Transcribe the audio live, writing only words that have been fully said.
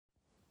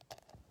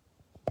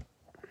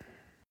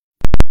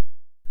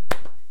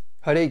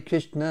Hare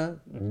Krishna,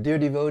 dear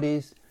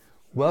devotees,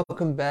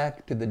 welcome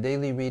back to the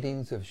daily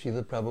readings of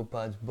Srila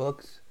Prabhupada's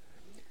books.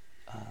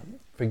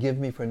 Forgive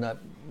me for not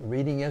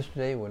reading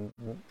yesterday when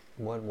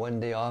one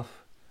day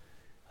off.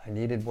 I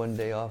needed one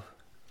day off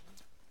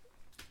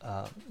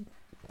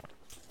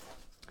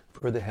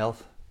for the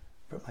health,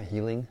 for my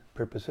healing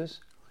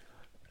purposes.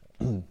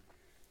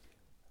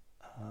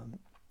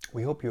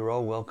 We hope you're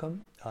all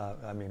welcome.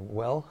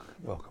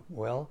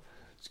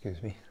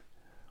 Excuse me,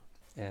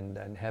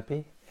 and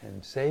happy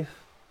and safe.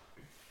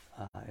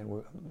 And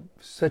we're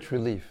such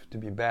relief to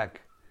be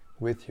back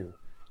with you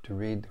to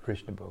read the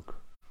Krishna book.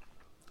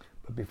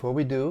 But before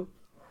we do,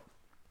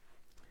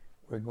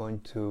 we're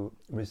going to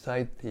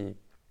recite the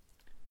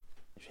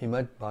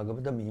Srimad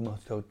Bhagavatam Ima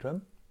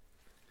Stotram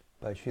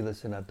by Srila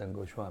Sanatana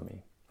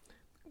Goswami,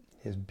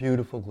 his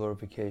beautiful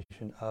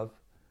glorification of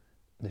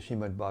the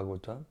Srimad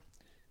Bhagavatam,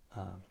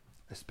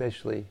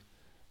 especially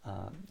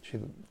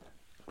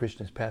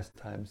Krishna's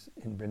pastimes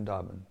in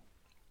Vrindavan.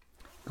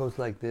 It goes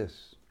like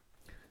this.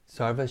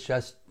 Sarva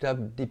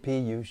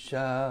Shastabdipi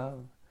Yusha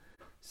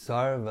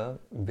Sarva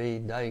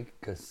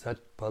Vedaika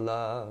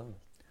Satpala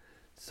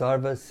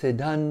Sarva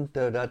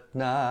Siddhanta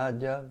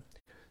Ratnaja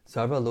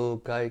Sarva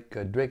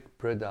Lokaika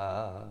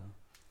Drikprada.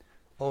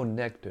 O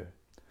nectar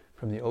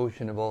from the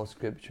ocean of all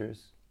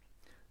scriptures,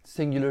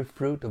 singular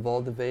fruit of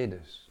all the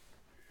Vedas,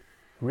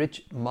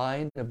 rich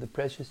mine of the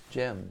precious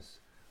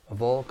gems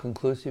of all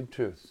conclusive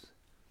truths,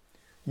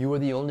 you are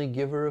the only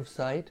giver of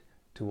sight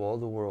to all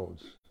the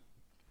worlds.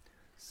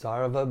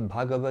 Sarva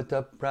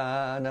Bhagavata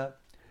Prana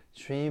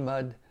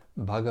Srimad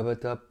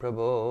Bhagavata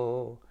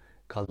Prabho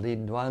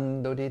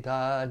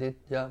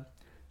Kalidvandoditaditya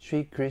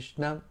Sri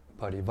Krishna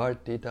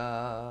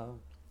Parivartita.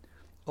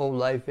 O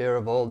life air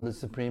of all the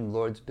Supreme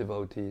Lord's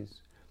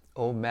devotees,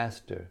 O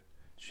Master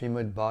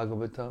Srimad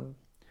Bhagavatam,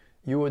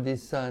 you are the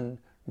sun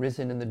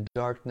risen in the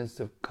darkness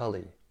of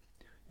Kali.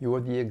 You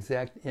are the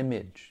exact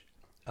image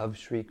of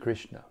Sri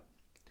Krishna.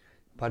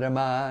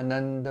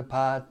 Paramananda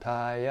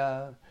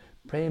Pataya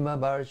Prema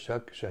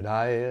Varshak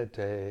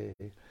Shadayate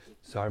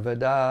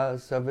Sarvada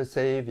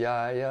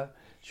Sarvasevyaya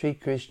Sri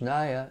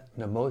Krishnaya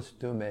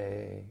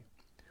Namostume.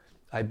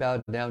 I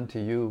bow down to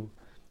you,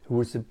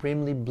 who are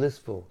supremely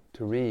blissful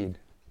to read.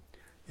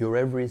 Your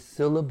every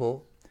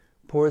syllable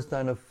pours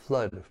down a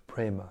flood of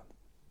prema.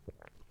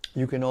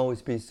 You can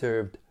always be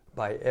served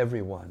by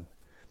everyone.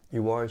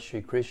 You are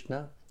Sri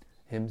Krishna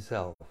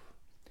himself.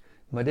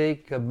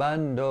 Madeka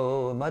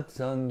Bando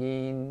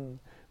Matsangin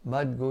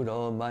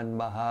Madguro Man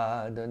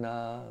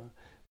Mahadana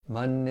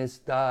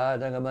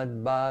Manistadanga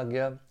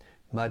Madbhagya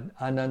Mad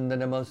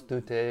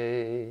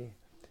Anandanamostute.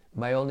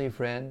 My only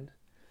friend,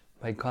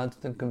 my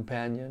constant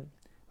companion,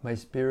 my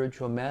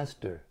spiritual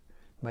master,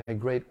 my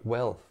great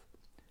wealth,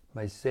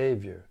 my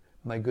savior,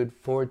 my good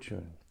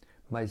fortune,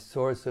 my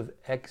source of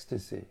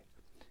ecstasy,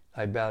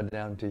 I bow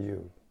down to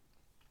you.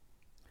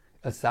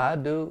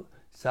 Asadu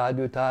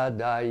Saduta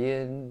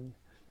Dayin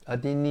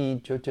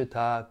Adini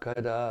Chochata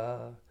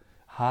Kada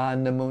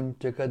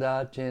Hanamuncha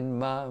Kadachin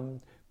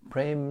Mam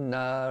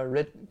Premna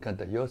Rit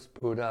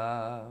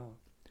Kantayospura.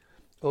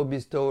 O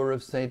bestower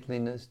of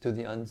saintliness to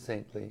the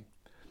unsaintly,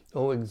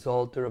 O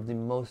exalter of the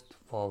most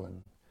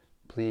fallen,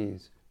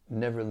 please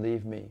never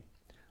leave me.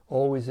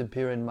 Always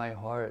appear in my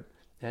heart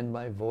and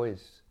my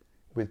voice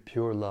with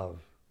pure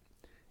love.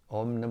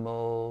 Om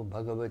Namo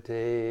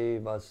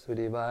Bhagavate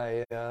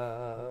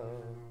Vasudevaya.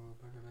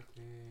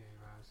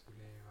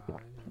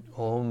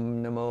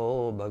 Om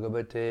Namo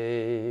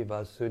Bhagavate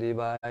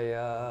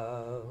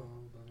Vasudevaya.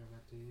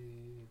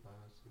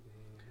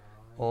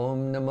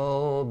 Om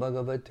Namo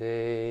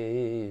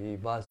Bhagavate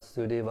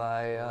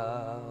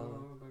Vasudevaya.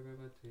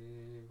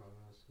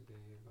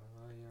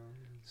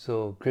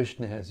 So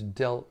Krishna has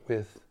dealt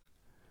with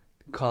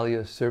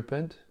Kaliya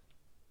serpent.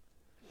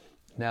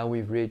 Now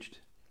we've reached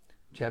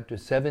chapter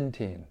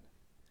 17,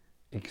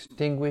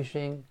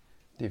 extinguishing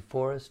the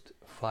forest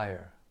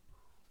fire.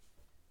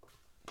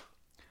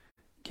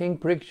 King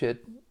Parikshit,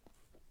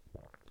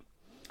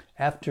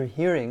 after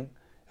hearing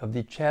of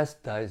the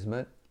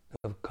chastisement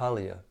of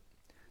Kaliya,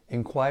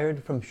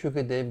 inquired from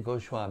Shukadev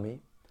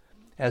Goswami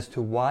as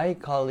to why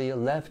Kaliya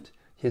left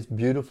his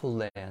beautiful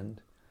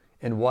land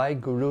and why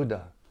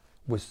Garuda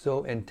was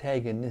so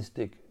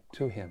antagonistic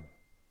to him.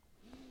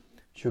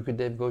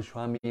 Shukadev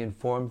Goswami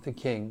informed the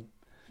king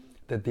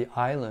that the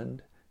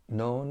island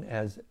known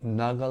as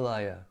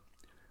Nagalaya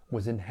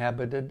was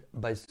inhabited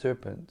by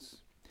serpents,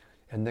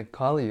 and that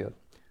Kaliya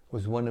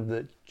was one of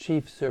the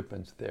chief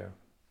serpents there.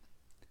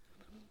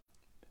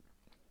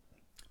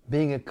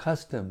 Being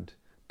accustomed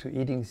to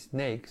eating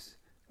snakes,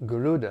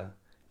 Garuda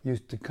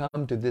used to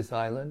come to this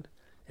island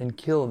and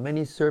kill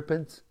many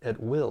serpents at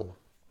will.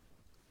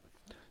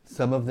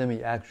 Some of them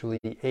he actually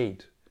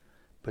ate,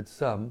 but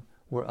some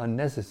were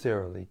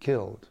unnecessarily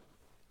killed.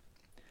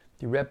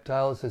 The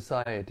reptile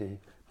society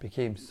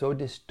became so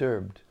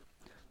disturbed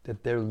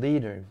that their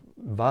leader,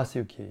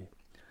 Vasuki,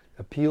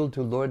 appealed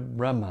to Lord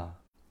Brahma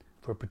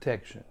for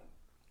protection.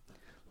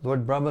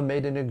 Lord Brahma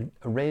made an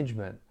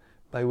arrangement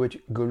by which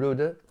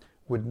Garuda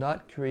would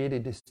not create a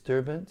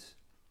disturbance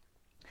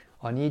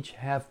On each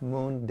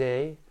half-moon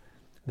day,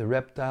 the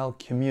reptile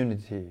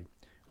community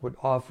would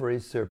offer a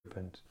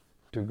serpent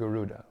to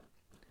Garuda.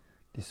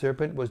 The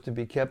serpent was to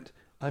be kept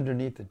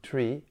underneath a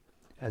tree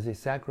as a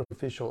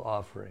sacrificial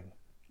offering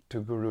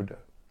to Garuda.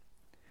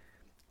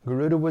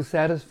 Garuda was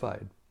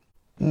satisfied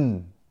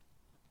with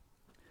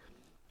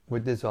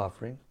this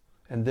offering,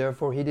 and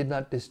therefore he did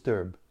not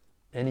disturb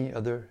any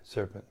other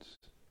serpents.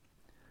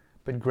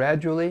 But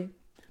gradually,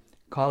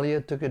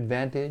 Kaliya took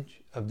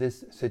advantage of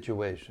this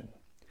situation.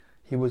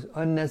 He was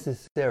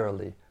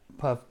unnecessarily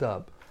puffed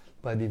up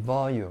by the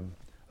volume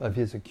of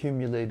his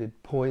accumulated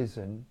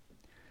poison,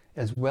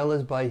 as well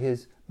as by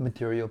his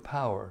material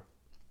power.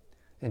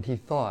 And he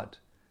thought,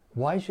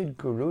 why should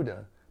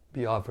Garuda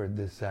be offered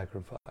this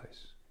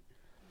sacrifice?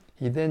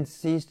 He then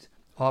ceased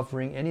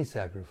offering any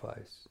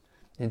sacrifice.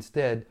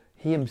 Instead,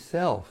 he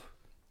himself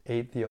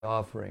ate the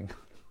offering.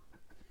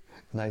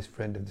 Nice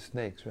friend of the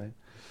snakes, right?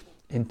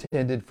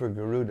 Intended for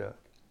Garuda.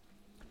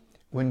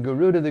 When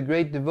Garuda, the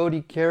great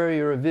devotee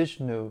carrier of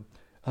Vishnu,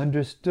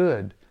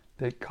 understood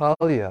that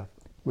Kaliya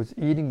was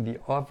eating the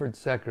offered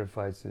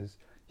sacrifices,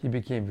 he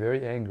became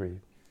very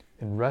angry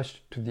and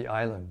rushed to the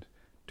island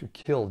to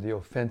kill the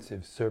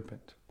offensive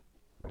serpent.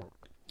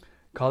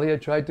 Kaliya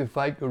tried to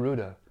fight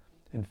Garuda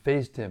and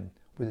faced him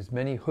with his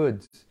many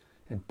hoods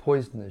and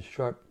poisonous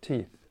sharp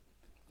teeth.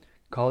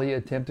 Kaliya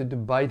attempted to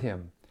bite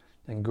him,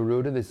 and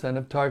Garuda, the son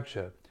of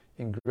Tarksha,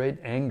 in great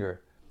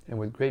anger and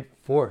with great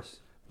force,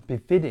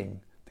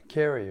 befitting the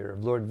carrier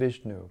of Lord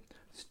Vishnu,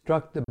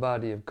 struck the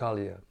body of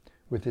Kaliya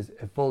with his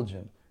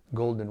effulgent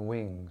golden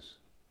wings.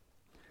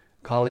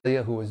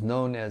 Kaliya, who was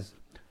known as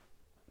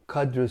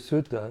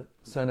Kadrasutta,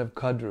 son of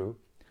Kadru,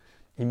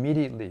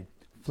 immediately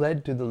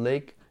fled to the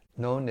lake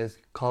known as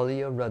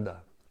Kaliya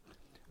Radha,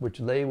 which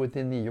lay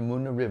within the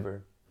Yamuna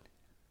river,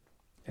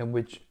 and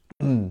which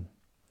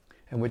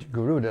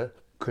Garuda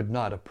could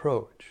not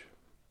approach.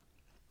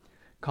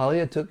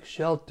 Kaliya took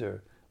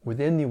shelter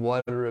within the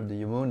water of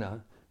the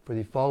Yamuna for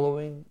the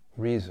following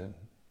reason.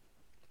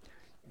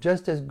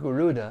 Just as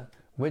Garuda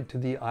went to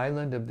the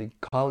island of the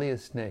Kaliya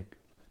snake,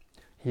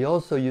 he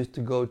also used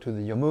to go to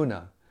the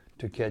Yamuna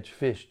to catch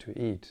fish to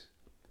eat.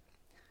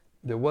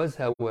 There was,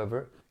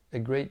 however, a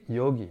great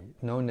yogi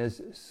known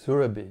as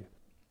Surabhi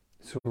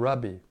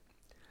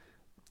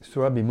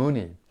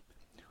Muni,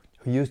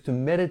 who used to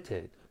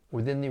meditate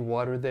within the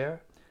water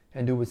there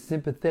and who was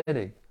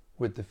sympathetic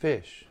with the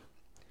fish.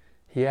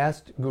 He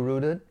asked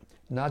Garuda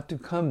not to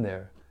come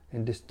there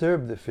and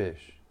disturb the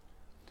fish.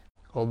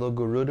 Although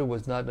Garuda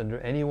was not under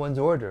anyone's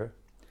order,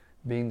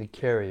 being the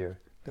carrier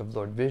of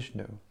Lord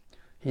Vishnu,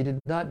 he did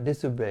not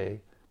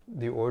disobey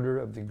the order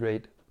of the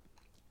great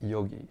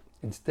yogi.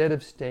 Instead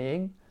of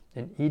staying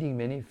and eating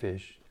many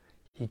fish,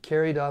 he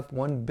carried off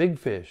one big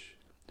fish,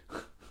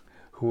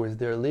 who was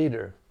their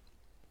leader.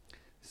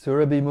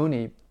 Surabhi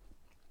Muni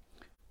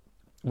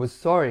was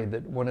sorry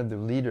that one of the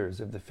leaders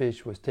of the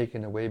fish was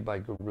taken away by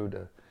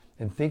Garuda,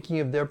 and thinking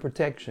of their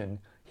protection,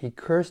 he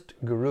cursed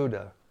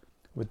Garuda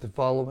with the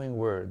following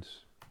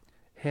words: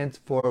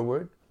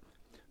 henceforward,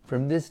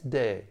 from this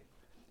day,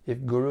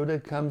 if Garuda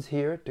comes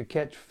here to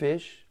catch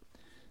fish,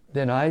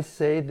 then I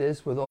say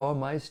this with all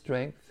my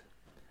strength,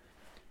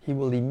 he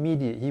will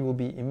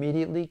be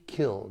immediately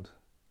killed.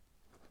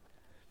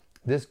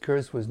 This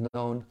curse was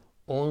known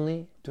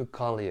only to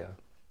Kaliya.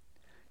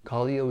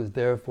 Kaliya was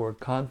therefore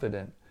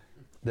confident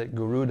that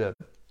Garuda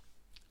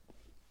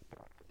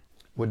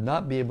would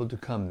not be able to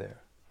come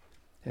there,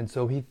 and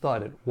so he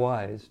thought it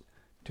wise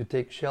to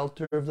take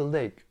shelter of the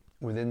lake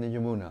within the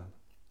Yamuna.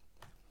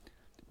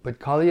 But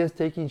Kaliya's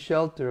taking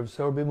shelter of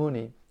Surabhi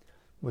Muni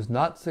was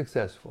not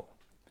successful.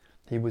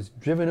 He was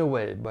driven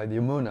away from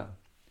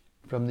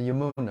the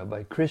Yamuna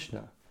by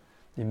Krishna,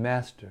 the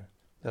master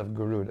of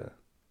Garuda.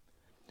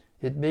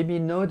 It may be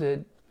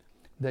noted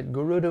that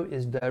Garuda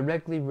is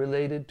directly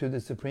related to the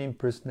Supreme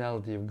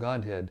Personality of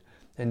Godhead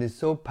and is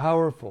so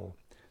powerful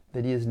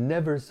that he is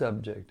never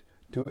subject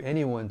to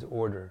anyone's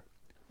order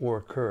or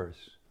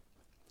curse.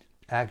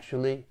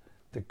 Actually,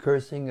 the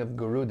cursing of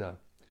Garuda,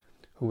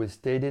 who is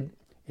stated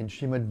in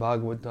Srimad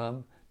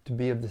Bhagavatam to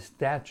be of the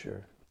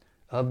stature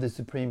of the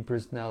Supreme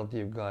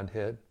Personality of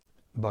Godhead,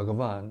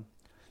 Bhagavan,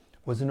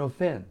 was an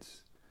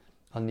offense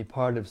on the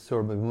part of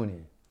Surabhi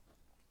Muni.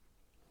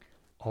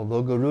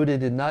 Although Garuda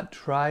did not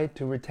try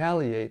to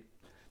retaliate,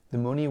 the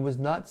Muni was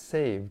not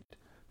saved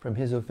from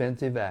his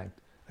offensive act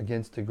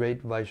against the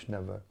great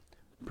Vaishnava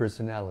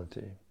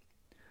personality.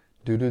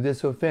 Due to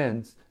this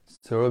offense,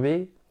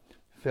 Surabhi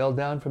fell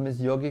down from his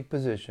yogic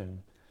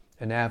position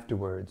and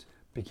afterwards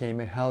became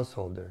a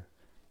householder,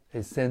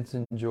 a sense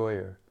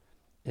enjoyer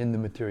in the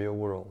material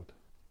world.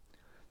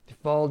 The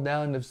fall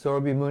down of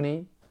Surabhi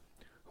Muni,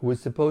 who was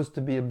supposed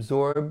to be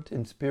absorbed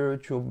in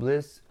spiritual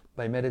bliss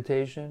by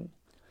meditation,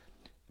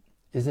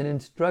 is an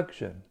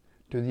instruction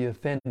to the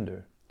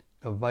offender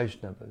of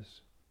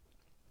Vaishnavas.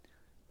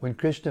 When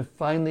Krishna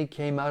finally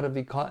came out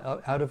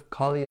of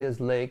Kaliya's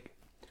lake,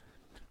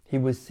 he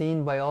was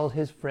seen by all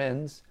his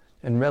friends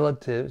and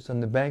relatives on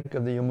the bank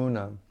of the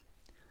Yamuna.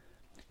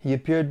 He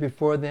appeared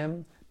before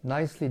them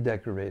nicely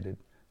decorated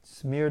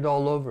smeared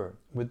all over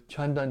with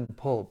chandan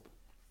pulp,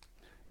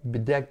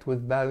 bedecked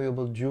with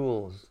valuable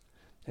jewels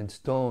and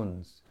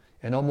stones,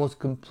 and almost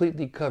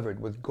completely covered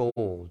with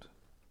gold.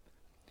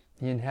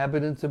 The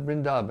inhabitants of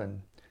Vrindavan,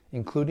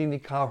 including the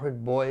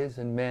cowherd boys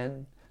and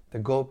men, the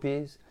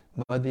gopis,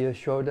 Madhya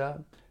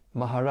Yashoda,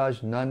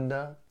 Maharaj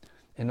Nanda,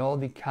 and all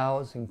the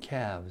cows and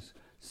calves,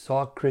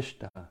 saw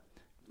Krishna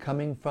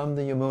coming from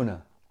the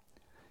Yamuna,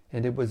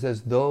 and it was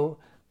as though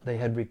they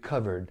had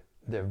recovered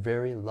their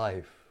very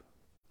life.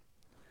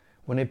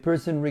 When a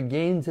person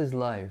regains his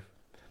life,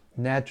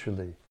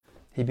 naturally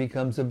he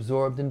becomes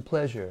absorbed in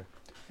pleasure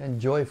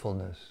and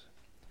joyfulness.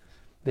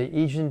 They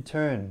each in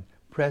turn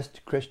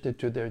pressed Krishna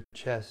to their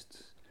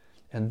chests,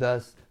 and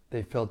thus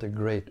they felt a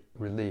great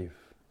relief.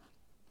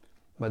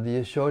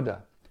 Madhya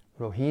Yashoda,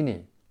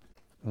 Rohini,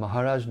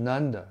 Maharaj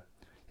Nanda,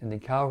 and the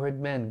cowherd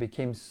men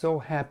became so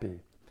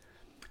happy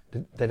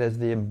that as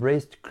they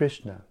embraced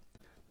Krishna,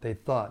 they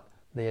thought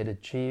they had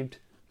achieved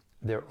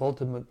their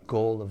ultimate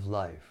goal of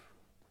life.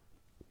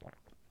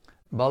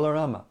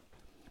 Balarama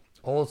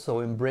also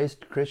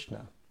embraced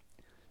Krishna,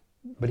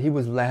 but he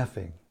was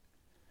laughing,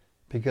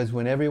 because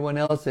when everyone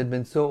else had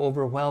been so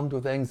overwhelmed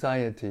with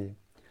anxiety,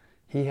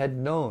 he had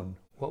known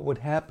what would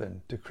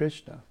happen to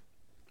Krishna.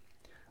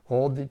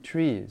 All the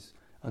trees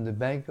on the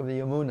bank of the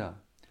Yamuna,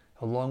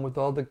 along with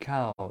all the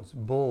cows,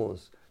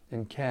 bulls,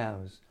 and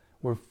calves,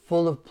 were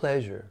full of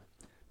pleasure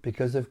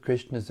because of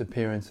Krishna's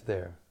appearance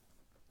there.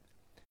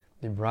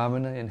 The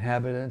Brahmana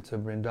inhabitants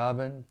of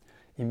Vrindavan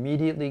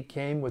immediately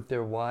came with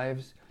their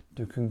wives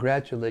to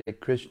congratulate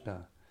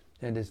Krishna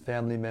and his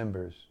family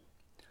members.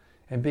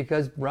 And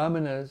because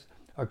Brahmanas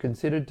are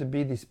considered to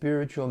be the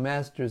spiritual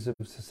masters of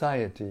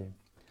society,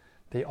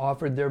 they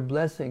offered their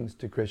blessings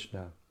to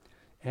Krishna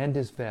and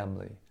his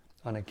family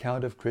on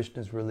account of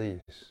Krishna's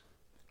release.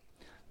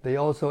 They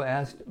also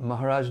asked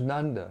Maharaj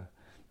Nanda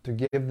to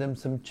give them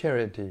some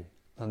charity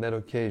on that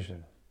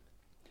occasion.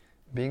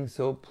 Being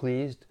so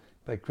pleased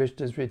by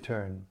Krishna's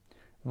return,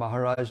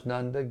 Maharaj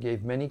Nanda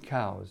gave many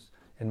cows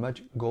and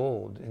much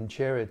gold in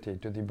charity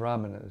to the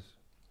Brahmanas.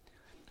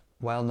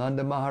 While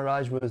Nanda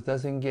Maharaj was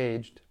thus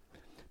engaged,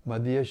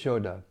 Madhya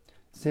Yashoda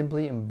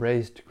simply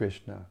embraced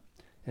Krishna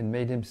and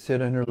made him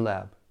sit on her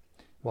lap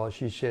while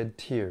she shed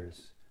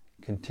tears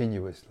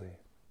continuously.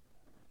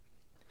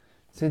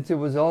 Since it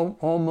was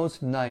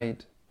almost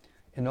night,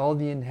 and all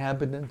the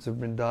inhabitants of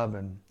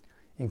Vrindavan,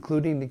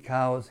 including the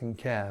cows and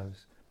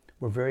calves,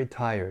 were very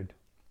tired,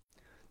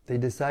 they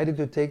decided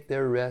to take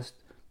their rest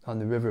on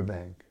the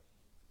riverbank.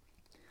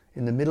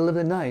 In the middle of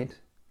the night,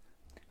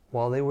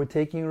 while they were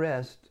taking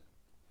rest,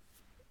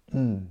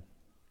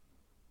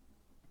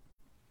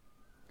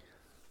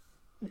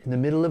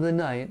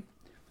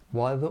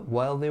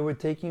 while they were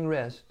taking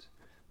rest,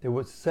 there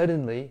was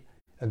suddenly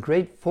a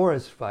great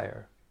forest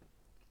fire,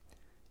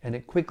 and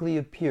it quickly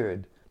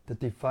appeared that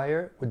the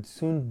fire would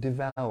soon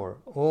devour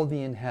all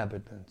the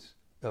inhabitants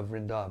of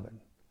Vrindavan.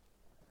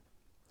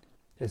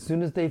 As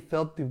soon as they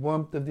felt the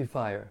warmth of the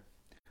fire,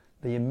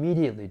 they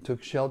immediately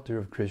took shelter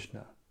of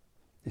Krishna,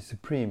 the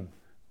Supreme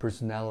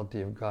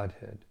Personality of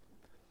Godhead,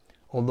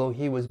 although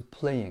he was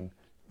playing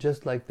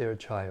just like their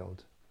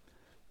child.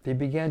 They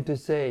began to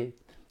say,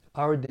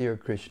 "Our dear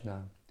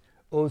Krishna,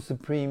 O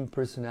Supreme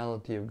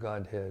Personality of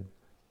Godhead,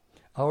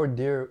 our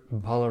dear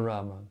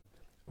Balarama,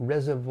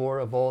 reservoir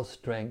of all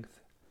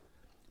strength,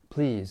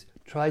 please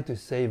try to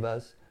save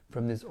us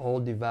from this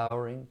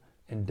all-devouring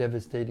and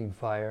devastating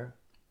fire.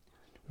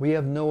 We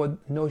have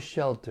no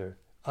shelter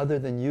other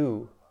than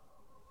you.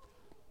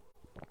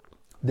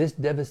 This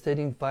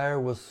devastating fire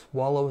will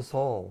swallow us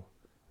all."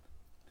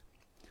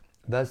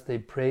 Thus they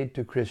prayed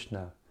to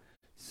Krishna,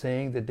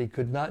 saying that they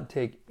could not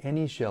take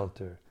any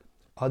shelter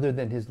other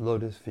than his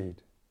lotus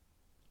feet.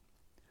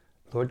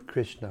 Lord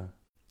Krishna,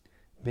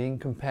 being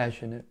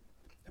compassionate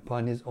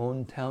upon his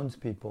own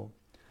townspeople,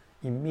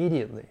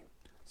 immediately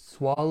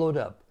swallowed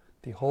up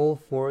the whole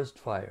forest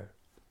fire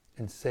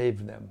and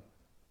saved them.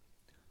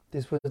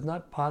 This was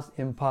not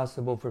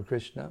impossible for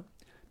Krishna,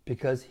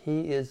 because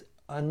he is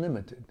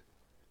unlimited.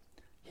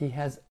 He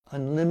has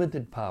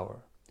unlimited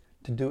power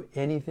to do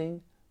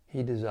anything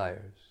he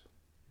desires.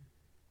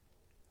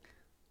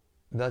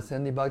 Thus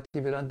in the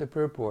Bhaktivedanta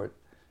purport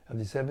of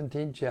the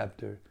 17th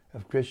chapter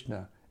of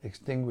Krishna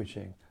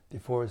extinguishing the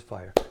forest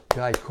fire.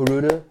 Jai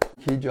Kuruda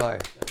ki jai,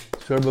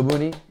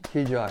 Sarvabhuni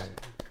ki jai,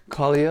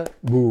 Kaliya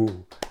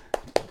boo.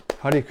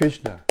 Hare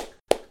Krishna.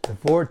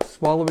 The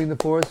swallowing the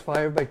forest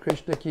fire by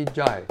Krishna ki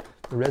jai.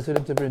 The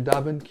residents of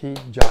Vrindavan ki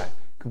jai.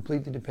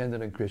 Completely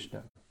dependent on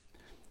Krishna.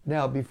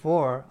 Now,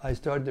 before I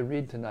started to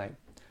read tonight,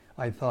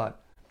 I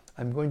thought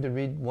I'm going to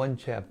read one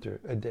chapter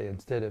a day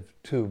instead of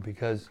two,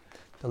 because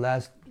the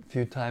last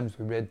few times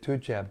we read 2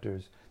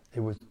 chapters, it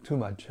was too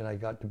much and I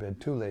got to bed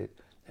too late,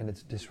 and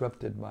it's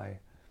disrupted my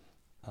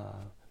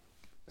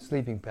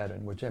sleeping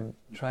pattern, which I'm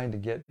trying to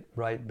get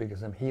right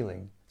because I'm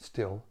healing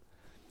still.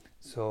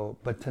 So,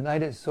 but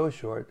tonight is so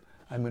short,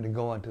 I'm going to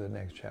go on to the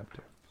next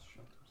chapter.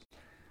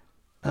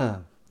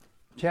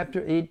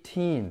 Chapter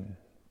 18,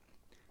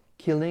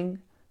 Killing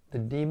the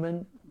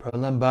Demon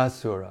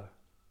Pralambasura.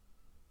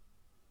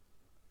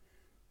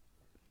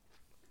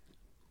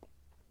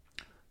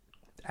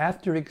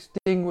 After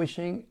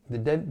extinguishing the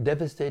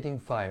devastating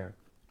fire,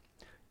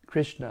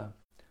 Krishna,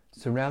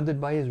 surrounded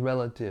by his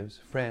relatives,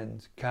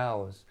 friends,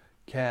 cows,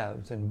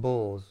 calves, and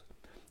bulls,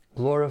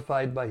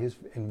 glorified by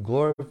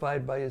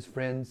his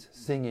friends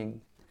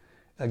singing,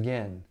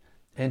 again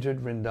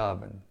entered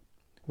Vrindavan,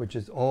 which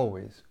is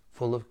always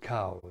full of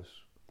cows.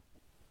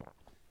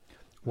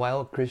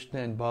 While Krishna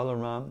and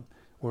Balaram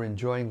were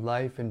enjoying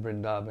life in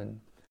Vrindavan,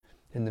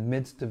 in the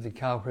midst of the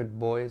cowherd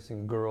boys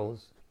and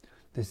girls,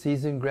 the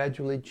season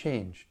gradually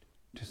changed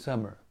to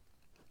summer.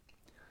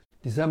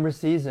 The summer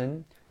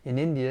season in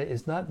India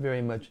is not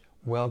very much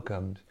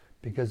welcomed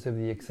because of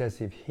the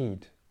excessive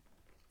heat.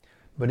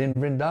 But in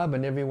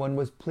Vrindavan, everyone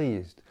was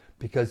pleased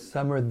because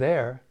summer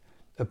there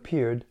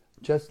appeared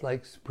just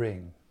like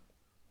spring.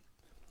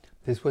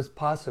 This was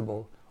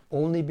possible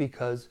only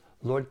because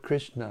Lord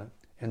Krishna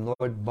and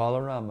Lord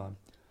Balarama,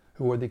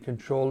 who were the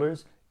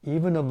controllers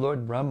even of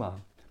Lord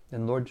Brahma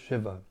and Lord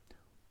Shiva,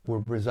 were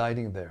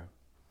residing there.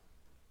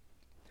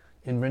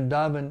 In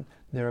Vrindavan,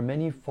 there are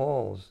many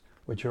falls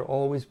which are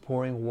always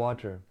pouring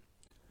water,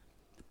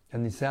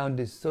 and the sound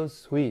is so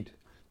sweet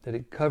that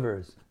it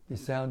covers the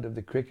sound of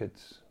the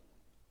crickets.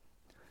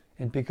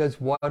 And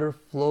because water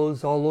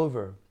flows all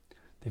over,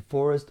 the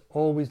forest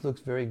always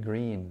looks very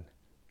green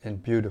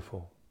and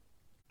beautiful.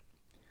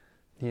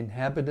 The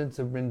inhabitants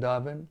of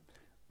Vrindavan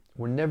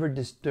were never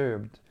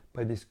disturbed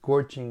by the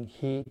scorching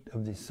heat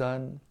of the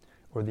sun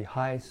or the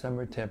high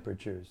summer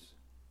temperatures.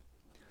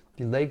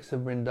 The lakes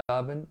of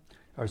Vrindavan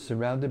are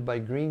surrounded by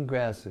green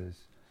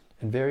grasses,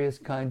 and various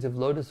kinds of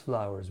lotus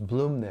flowers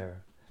bloom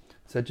there,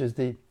 such as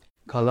the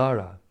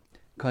Kalara,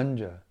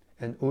 Kunja,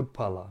 and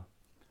Utpala.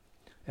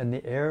 And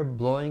the air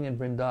blowing in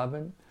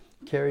Vrindavan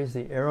carries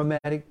the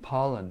aromatic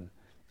pollen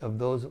of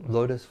those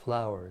lotus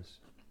flowers.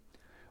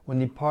 When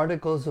the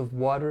particles of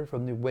water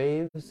from the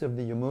waves of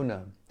the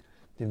Yamuna,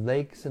 the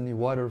lakes and the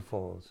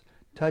waterfalls,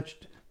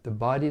 touched the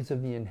bodies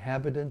of the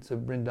inhabitants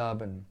of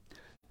Vrindavan,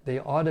 they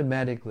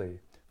automatically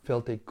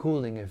felt a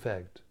cooling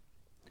effect.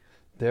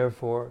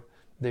 Therefore,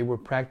 they were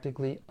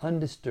practically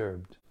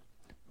undisturbed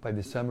by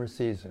the summer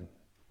season.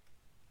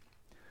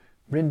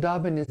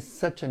 Vrindavan is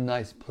such a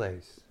nice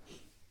place.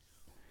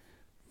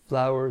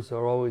 Flowers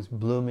are always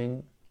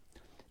blooming,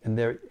 and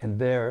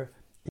there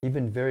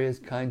even various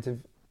kinds of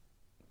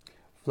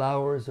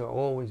flowers are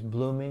always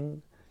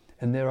blooming,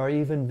 and there are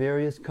even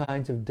various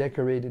kinds of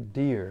decorated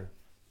deer.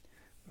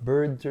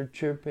 Birds are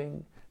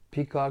chirping,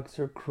 peacocks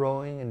are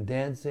crowing and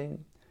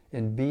dancing,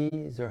 and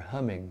bees are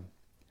humming.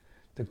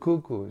 The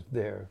cuckoos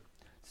there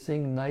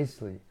sing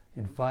nicely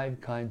in 5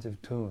 kinds of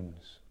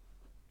tunes.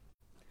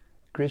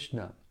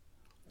 Krishna,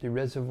 the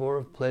reservoir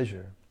of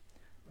pleasure,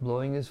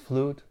 blowing his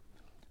flute,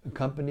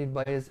 accompanied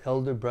by his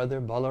elder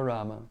brother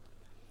Balarama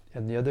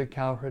and the other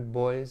cowherd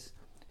boys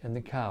and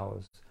the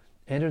cows,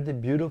 entered the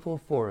beautiful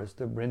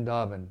forest of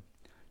Vrindavan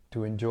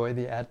to enjoy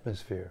the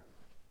atmosphere.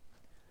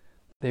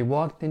 They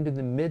walked into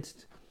the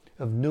midst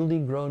of newly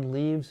grown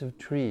leaves of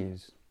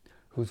trees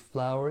whose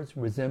flowers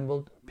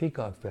resembled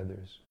peacock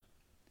feathers.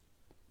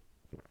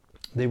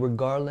 They were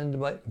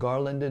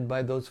garlanded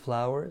by those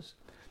flowers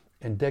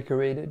and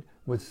decorated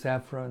with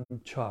saffron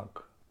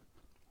chalk.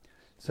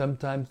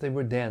 Sometimes they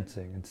were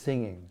dancing and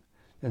singing,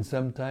 and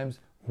sometimes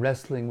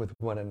wrestling with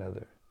one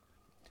another.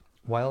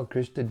 While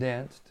Krishna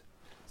danced,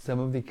 some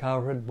of the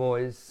cowherd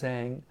boys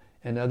sang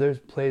and others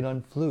played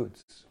on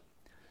flutes.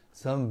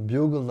 Some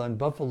bugled on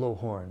buffalo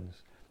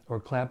horns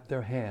or clapped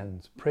their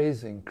hands,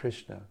 praising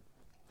Krishna.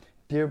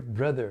 Dear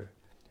brother,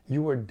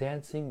 you were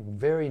dancing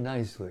very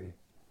nicely.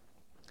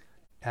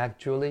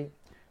 Actually,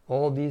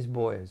 all these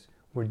boys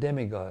were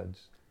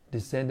demigods,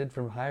 descended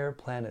from higher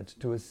planets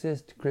to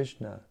assist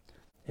Krishna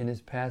in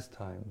his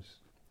pastimes.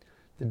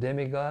 The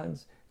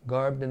demigods,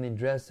 garbed in the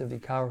dress of the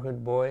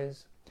cowherd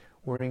boys,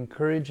 were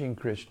encouraging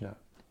Krishna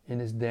in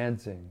his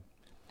dancing,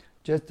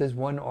 just as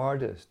one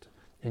artist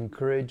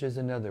encourages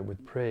another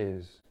with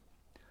praise.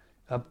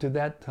 Up to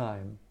that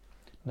time,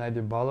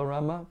 neither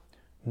Balarama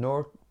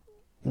nor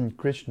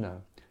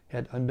Krishna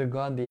had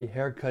undergone the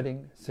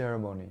hair-cutting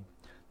ceremony.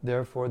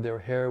 Therefore, their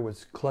hair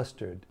was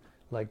clustered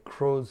like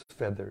crow's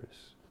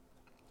feathers.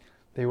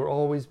 They were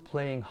always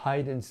playing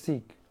hide and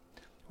seek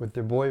with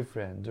their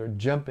boyfriends, or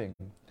jumping,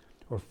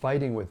 or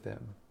fighting with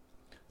them.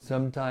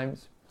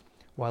 Sometimes,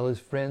 while his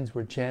friends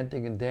were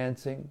chanting and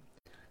dancing,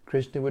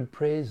 Krishna would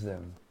praise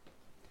them.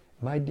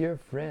 My dear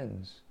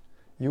friends,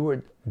 you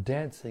were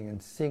dancing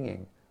and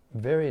singing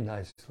very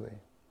nicely.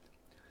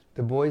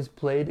 The boys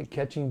played at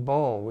catching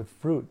ball with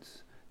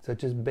fruits,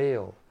 such as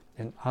bale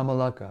and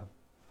amalaka.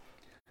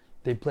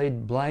 They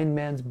played blind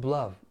man's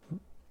bluff.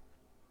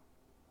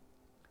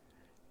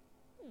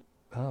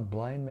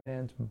 Blind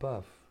man's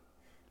buff.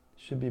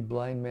 Should be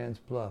blind man's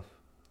bluff.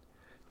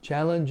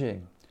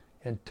 Challenging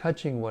and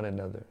touching one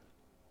another.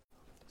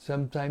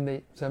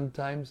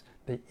 Sometimes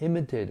they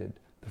imitated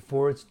the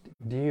forest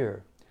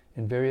deer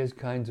and various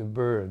kinds of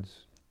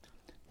birds.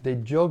 They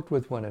joked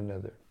with one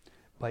another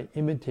by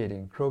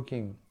imitating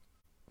croaking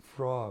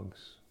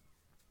frogs.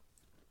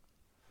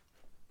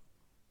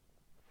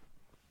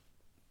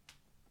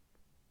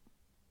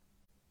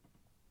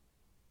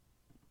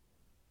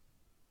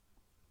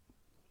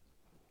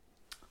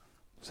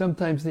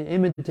 Sometimes they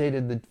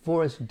imitated the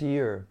forest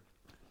deer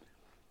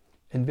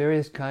and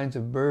various kinds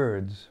of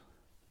birds.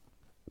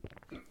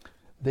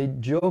 They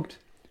joked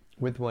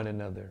with one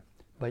another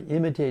by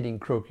imitating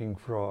croaking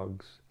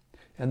frogs,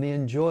 and they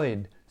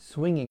enjoyed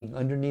swinging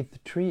underneath the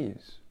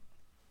trees.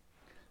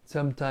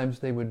 Sometimes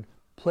they would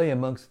play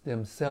amongst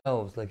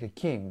themselves like a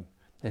king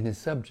and his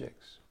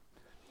subjects.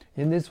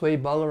 In this way,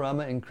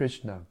 Balarama and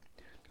Krishna,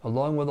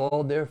 along with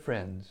all their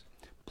friends,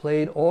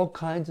 played all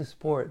kinds of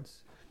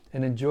sports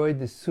and enjoyed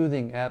the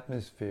soothing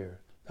atmosphere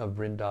of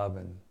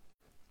Vrindavan,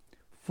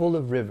 full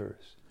of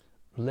rivers,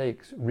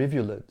 lakes,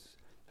 rivulets,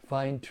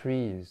 fine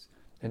trees,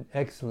 and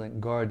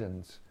excellent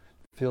gardens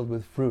filled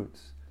with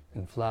fruits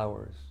and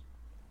flowers.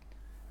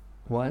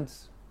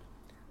 Once,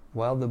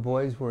 while the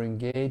boys were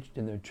engaged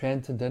in their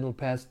transcendental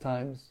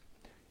pastimes,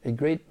 a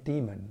great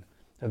demon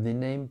of the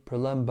name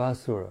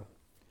Pralambasura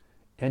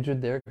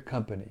entered their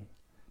company,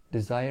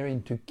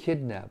 desiring to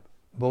kidnap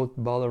both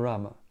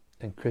Balarama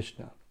and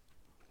Krishna.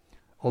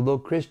 Although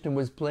Krishna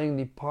was playing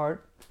the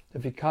part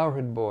of a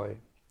cowherd boy,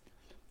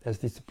 as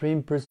the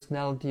Supreme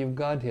Personality of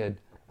Godhead,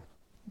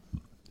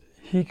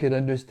 he could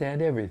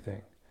understand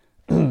everything,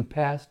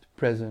 past,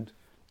 present,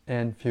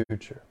 and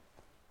future.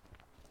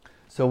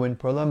 So when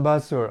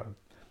Pralambasura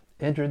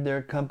entered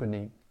their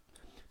company,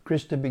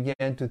 Krishna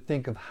began to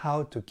think of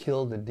how to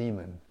kill the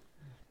demon.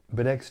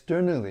 But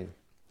externally,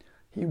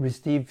 he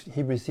received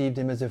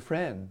him as a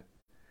friend.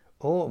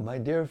 "Oh, my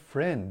dear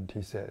friend,"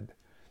 he said,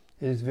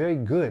 "it is very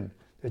good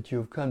that you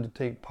have come to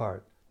take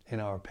part in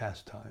our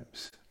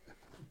pastimes."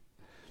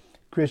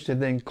 Krishna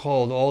then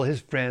called all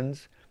his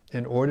friends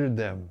and ordered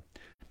them,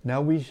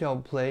 "Now we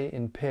shall play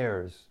in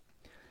pairs.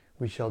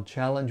 We shall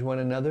challenge one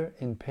another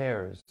in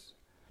pairs."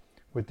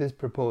 With this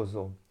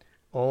proposal,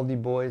 all the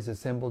boys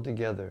assembled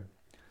together.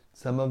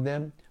 Some of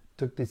them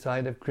took the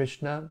side of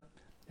Krishna,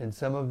 and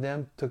some of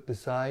them took the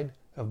side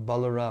of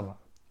Balarama,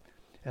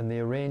 and they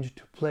arranged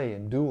to play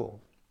in duel.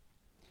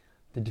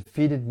 The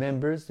defeated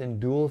members in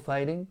duel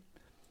fighting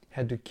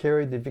had to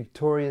carry the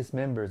victorious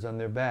members on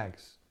their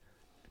backs,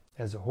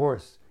 as a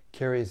horse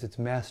carries its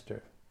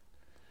master.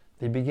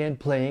 They began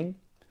playing,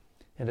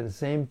 and at the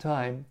same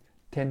time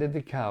tended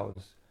the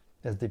cows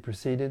as they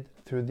proceeded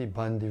through the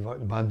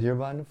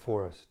Bandirvan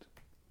forest.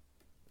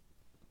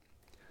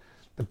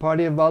 The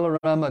party of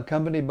Balarama,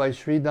 accompanied by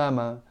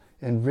Sridama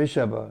and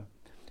Vrishabha,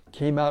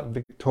 came out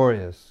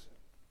victorious,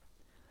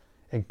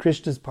 and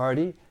Krishna's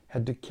party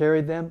had to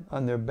carry them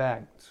on their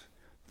backs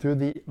through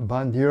the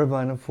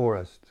Bandirvana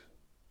forest.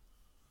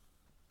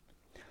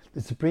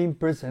 The Supreme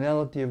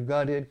Personality of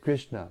Godhead,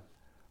 Krishna,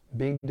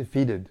 being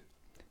defeated,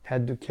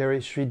 had to carry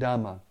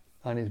Sridama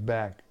on his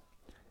back,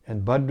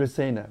 and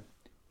Bhadrasena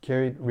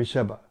carried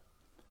Rishabha.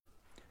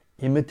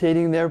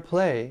 Imitating their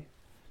play,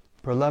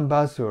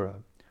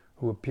 Pralambasura,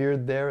 who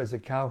appeared there as a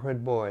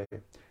cowherd boy,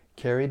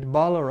 carried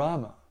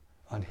Balarama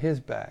on his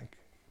back.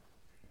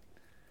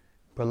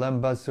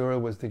 Pralambasura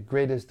was the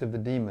greatest of the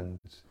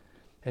demons,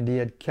 and he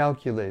had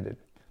calculated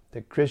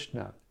that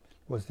Krishna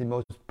was the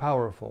most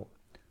powerful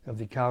of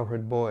the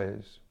cowherd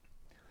boys.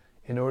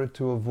 In order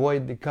to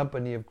avoid the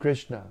company of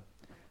Krishna,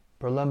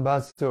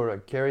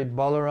 Pralambasura carried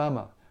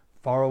Balarama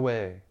far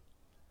away.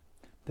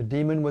 The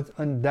demon was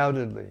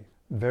undoubtedly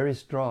very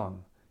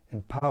strong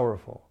and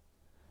powerful,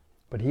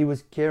 but he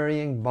was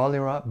carrying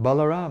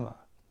Balarama,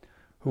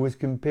 who was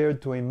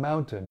compared to a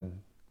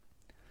mountain.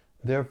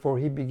 Therefore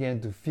he began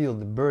to feel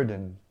the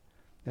burden,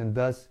 and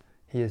thus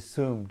he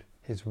assumed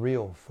his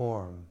real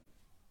form.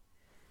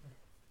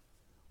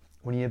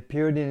 When he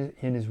appeared in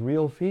his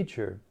real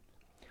feature,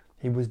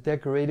 he was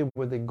decorated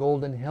with a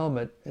golden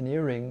helmet and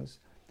earrings,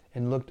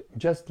 and looked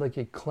just like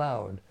a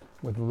cloud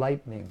with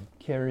lightning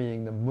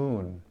carrying the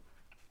moon.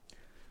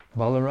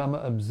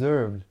 Balarama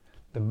observed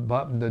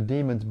the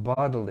demon's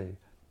bodily.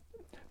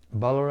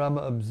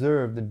 Balarama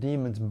observed the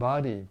demon's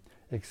body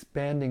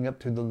expanding up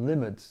to the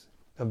limits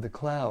of the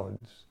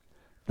clouds,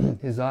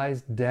 his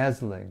eyes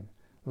dazzling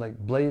like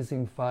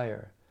blazing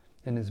fire,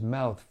 and his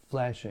mouth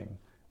flashing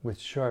with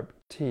sharp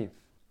teeth.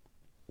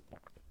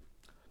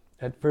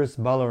 At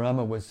first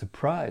Balarama was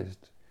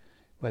surprised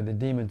by the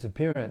demon's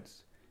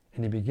appearance,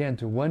 and he began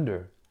to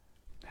wonder,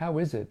 how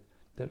is it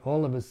that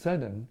all of a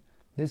sudden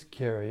this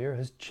carrier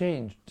has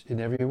changed in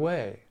every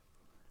way?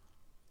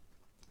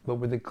 But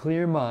with a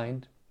clear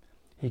mind,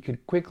 he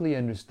could quickly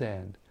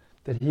understand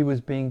that he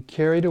was being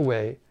carried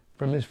away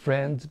from his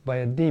friends by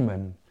a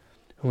demon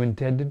who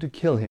intended to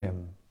kill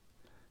him.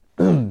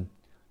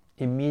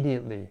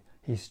 Immediately,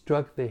 he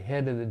struck the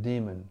head of the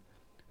demon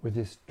with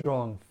his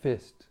strong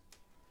fist,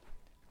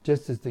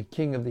 just as the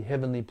king of the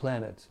heavenly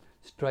planets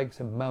strikes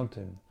a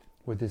mountain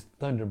with his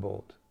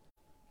thunderbolt.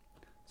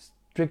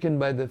 Stricken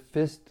by the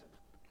fist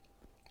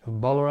of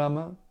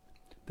Balarama,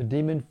 the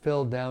demon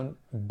fell down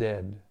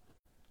dead,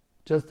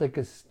 just like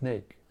a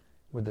snake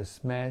with a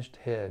smashed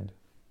head,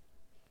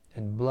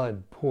 and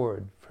blood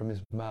poured from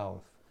his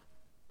mouth.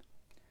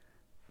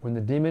 When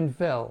the demon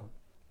fell,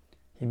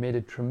 he made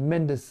a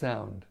tremendous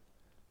sound,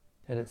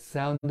 and it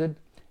sounded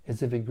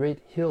as if a great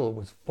hill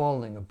was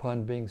falling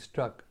upon being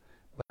struck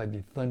by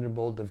the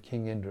thunderbolt of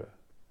King Indra.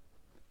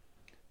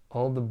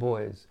 All the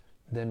boys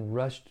then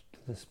rushed to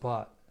the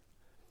spot.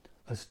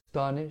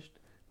 Astonished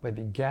by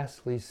the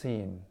ghastly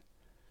scene,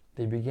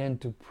 they began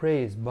to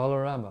praise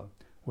Balarama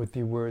with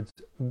the words,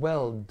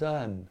 "Well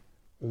done,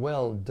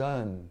 well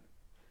done."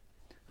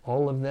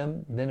 All of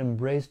them then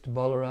embraced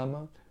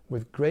Balarama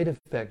with great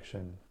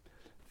affection,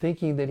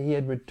 thinking that he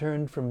had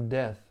returned from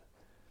death,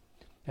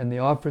 and they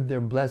offered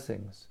their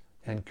blessings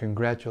and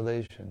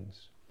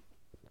congratulations.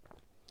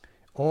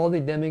 All the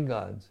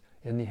demigods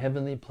in the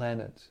heavenly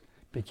planets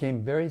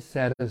became very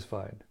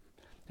satisfied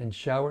and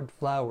showered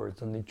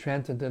flowers on the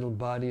transcendental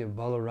body of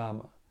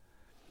Balarama,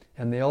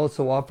 and they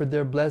also offered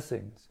their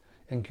blessings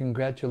and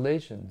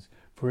congratulations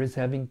for his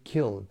having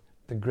killed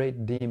the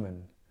great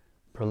demon,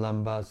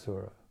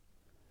 Pralambasura.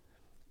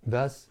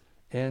 Thus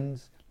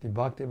ends the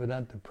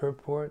Bhaktivedanta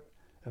purport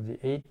of the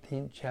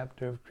 18th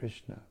chapter of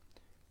Krishna,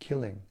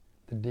 killing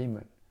the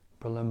demon,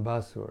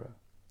 Pralambasura.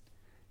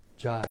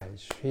 Jai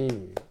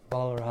Shri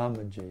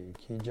Balaramaji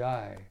Ki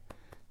Jai.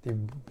 The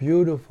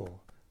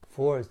beautiful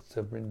forests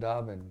of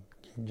Vrindavan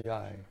Ki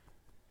Jai.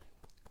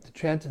 The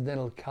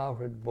transcendental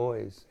cowherd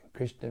boys,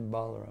 Krishna and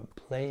Balaram,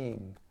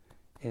 playing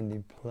in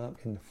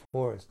the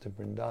forest of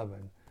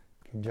Vrindavan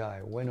Ki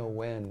Jai. When, oh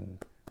when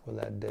will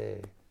that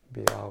day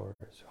be ours?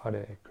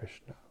 Hare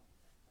Krishna.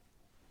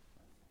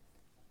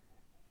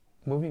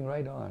 Moving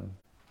right on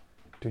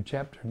to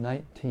chapter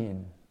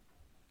 19,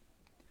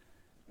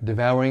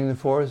 Devouring the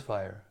Forest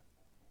Fire.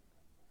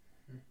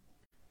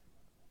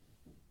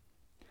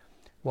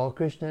 While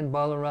Krishna and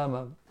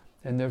Balarama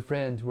and their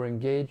friends were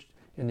engaged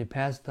in the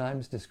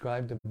pastimes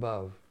described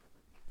above,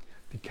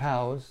 the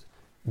cows,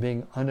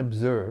 being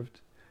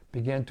unobserved,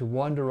 began to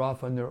wander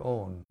off on their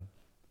own,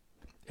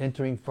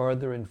 entering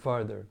farther and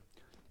farther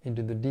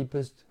into the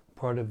deepest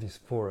part of this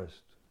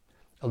forest,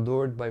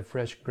 allured by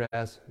fresh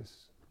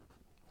grasses.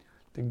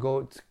 The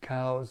goats,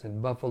 cows,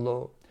 and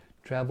buffalo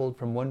traveled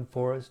from one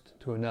forest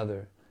to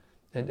another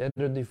and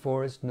entered the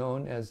forest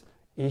known as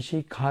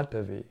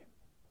Ishikatavi.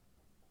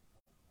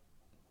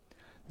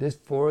 This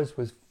forest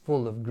was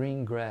full of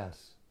green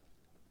grass,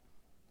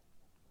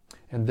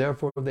 and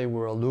therefore they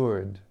were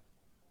allured.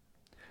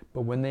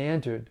 But when they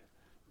entered,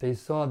 they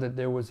saw that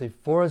there was a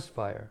forest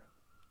fire,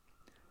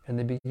 and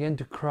they began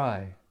to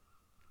cry.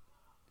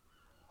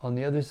 On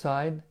the other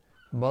side,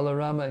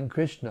 Balarama and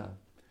Krishna,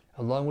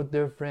 along with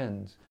their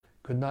friends,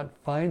 could not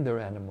find their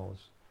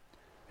animals,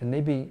 and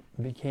they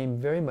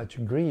became very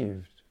much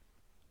grieved.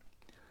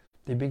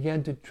 They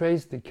began to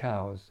trace the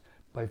cows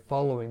by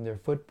following their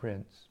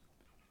footprints,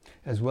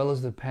 as well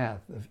as the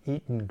path of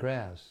eaten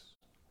grass.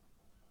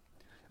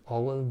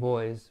 All of the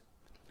boys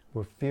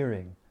were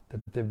fearing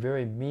that the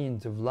very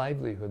means of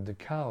livelihood, the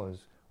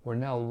cows, were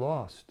now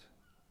lost.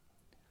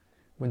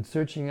 When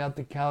searching out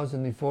the cows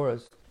in the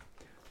forest,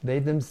 they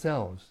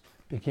themselves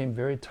became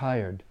very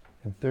tired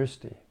and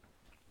thirsty.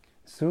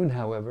 Soon,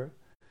 however,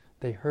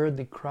 they heard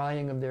the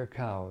crying of their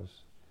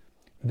cows.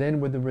 Then,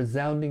 with a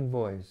resounding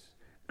voice,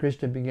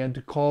 Krishna began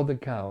to call the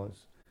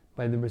cows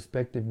by the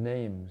respective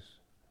names.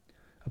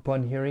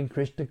 Upon hearing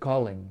Krishna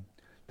calling,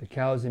 the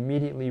cows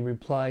immediately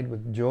replied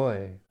with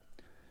joy.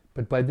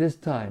 But by this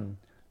time,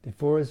 the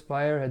forest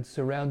fire had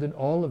surrounded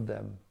all of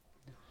them,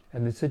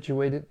 and the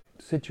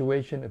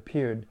situation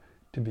appeared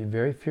to be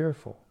very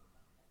fearful.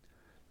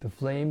 The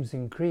flames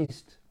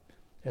increased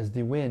as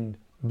the wind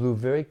blew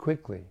very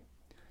quickly,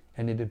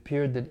 and it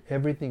appeared that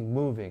everything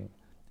moving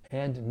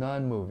and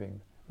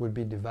non-moving would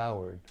be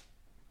devoured.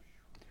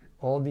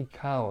 All the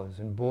cows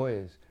and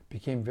boys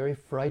became very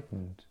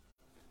frightened,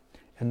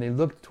 and they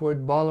looked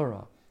toward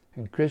Balaram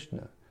and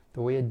Krishna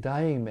the way a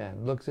dying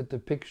man looks at the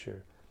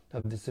picture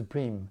of the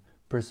Supreme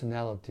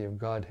Personality of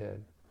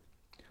Godhead.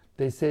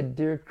 They said,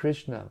 dear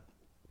Krishna,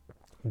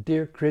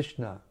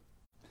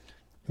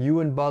 you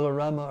and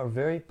Balarama are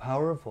very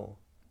powerful.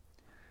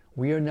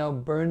 We are now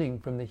burning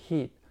from the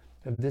heat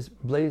of this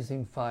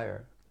blazing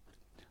fire.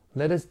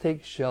 Let us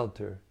take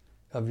shelter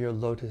of your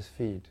lotus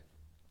feet.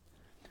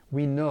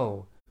 We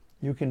know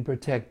you can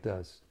protect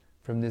us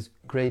from this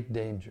great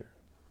danger.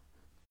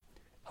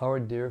 Our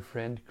dear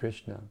friend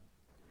Krishna,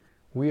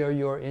 we are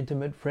your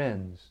intimate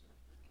friends.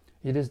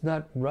 It is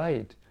not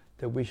right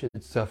that we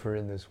should suffer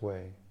in this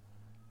way.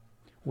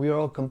 We are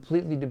all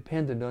completely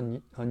dependent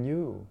on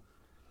you,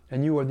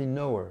 and you are the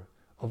knower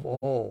of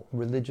all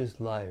religious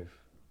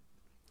life.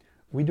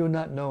 We do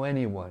not know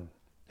anyone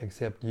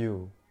except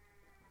you.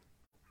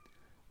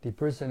 The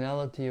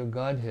Personality of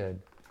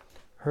Godhead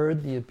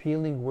heard the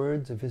appealing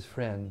words of his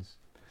friends,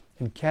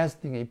 and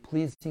casting a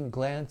pleasing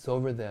glance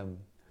over them,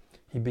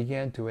 he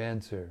began to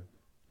answer.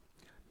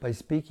 By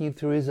speaking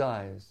through his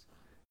eyes,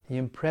 he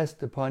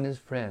impressed upon his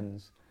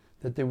friends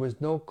that there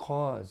was no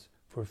cause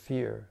for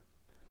fear,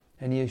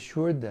 and he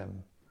assured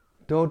them,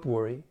 don't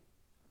worry.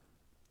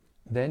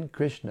 Then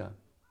Krishna,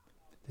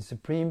 the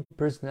Supreme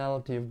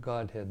Personality of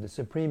Godhead, the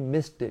Supreme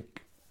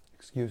Mystic,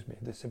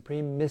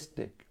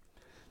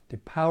 the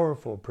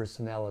powerful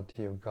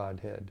Personality of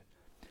Godhead,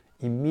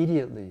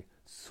 immediately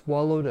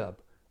swallowed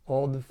up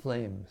all the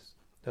flames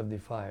of the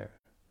fire.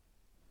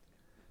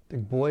 The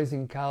boys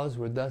and cows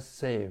were thus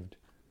saved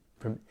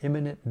from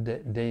imminent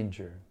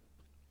danger.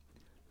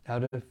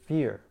 out of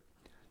fear.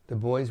 The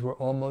boys were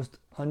almost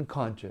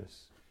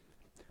unconscious.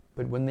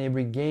 But when they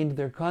regained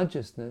their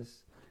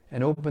consciousness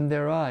and opened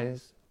their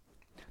eyes,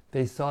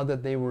 they saw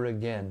that they were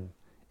again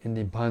in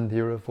the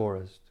Bandira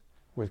forest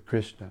with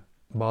Krishna,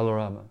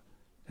 Balarama,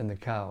 and the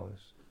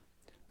cows.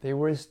 They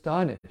were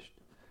astonished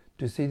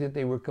to see that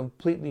they were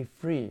completely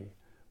free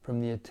from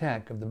the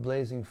attack of the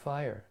blazing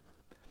fire,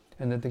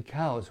 and that the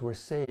cows were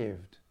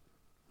saved.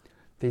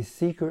 They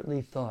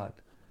secretly thought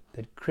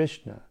that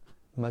Krishna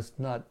must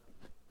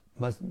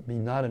be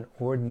not an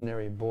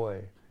ordinary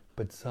boy,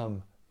 but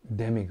some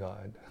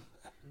demigod.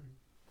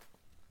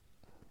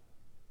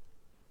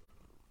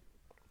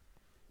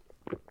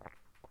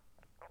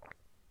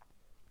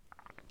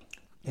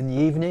 In the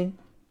evening,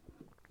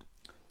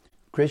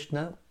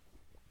 Krishna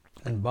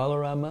and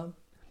Balarama,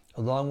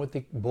 along with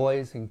the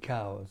boys and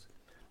cows,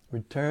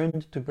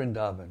 returned to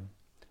Vrindavan,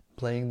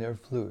 playing their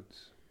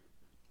flutes.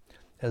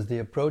 As they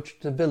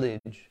approached the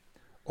village,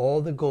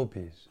 all the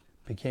gopis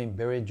became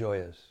very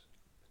joyous.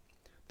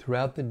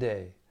 Throughout the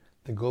day,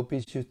 the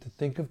gopis used to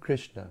think of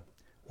Krishna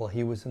while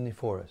he was in the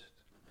forest,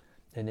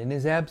 and in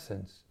his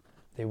absence,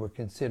 they were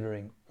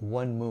considering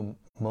one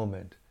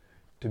moment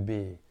to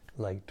be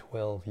like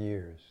 12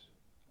 years.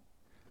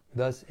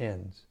 Thus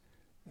ends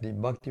the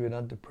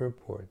Bhaktivedanta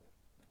purport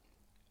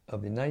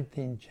of the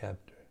 19th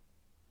chapter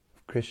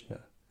of Krishna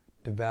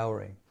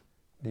devouring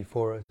the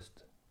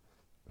forest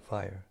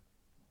fire.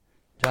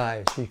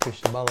 Jai Shri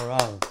Krishna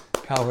Balaram,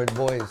 cowherd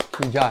boys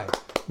ki jai,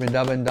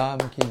 Vrindavan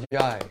Dham ki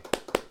jai,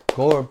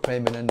 Gaur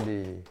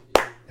Premanandi,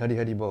 Hari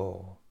Hari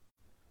Bo.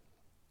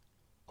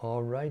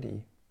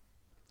 Alrighty,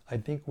 I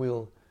think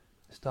we'll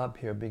stop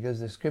here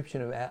because the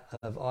description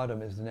of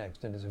autumn is the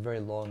next, and it's a very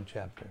long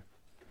chapter.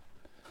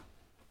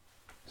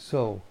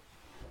 So,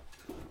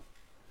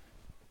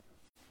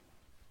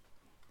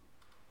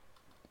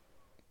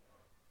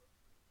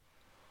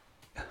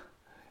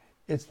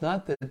 it's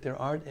not that there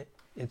aren't,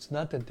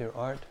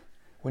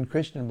 when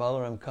Krishna and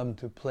Balaram come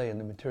to play in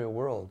the material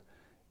world,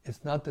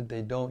 it's not that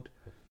they don't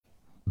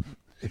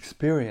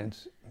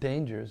experience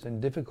dangers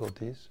and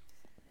difficulties,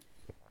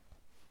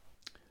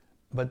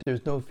 but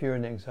there's no fear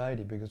and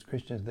anxiety because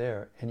Krishna is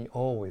there and he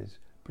always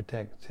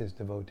protects his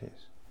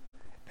devotees.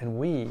 And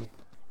we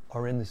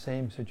are in the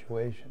same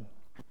situation.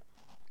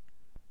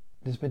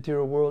 This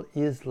material world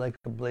is like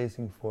a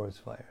blazing forest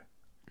fire.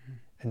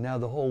 And now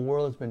the whole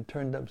world has been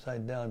turned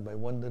upside down by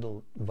one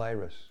little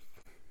virus.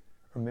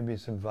 Or maybe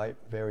some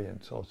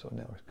variants also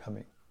now are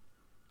coming.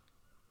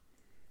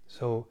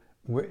 So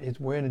we're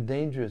in a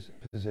dangerous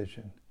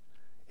position.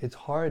 It's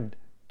hard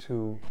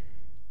to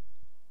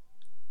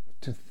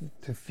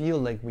feel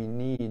like we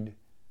need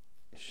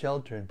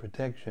shelter and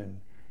protection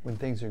when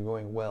things are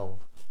going well.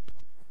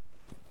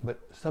 But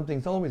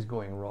something's always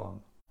going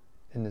wrong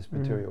in this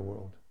material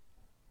world.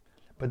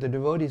 But the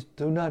devotees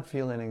do not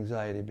feel an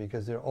anxiety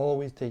because they're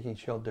always taking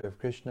shelter of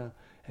Krishna,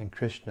 and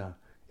Krishna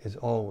is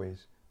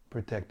always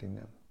protecting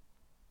them.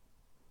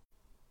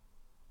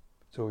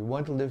 So we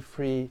want to live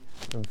free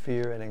from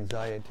fear and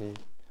anxiety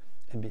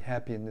and be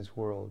happy in this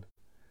world.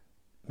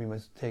 We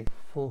must take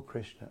full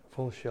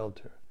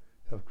shelter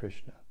of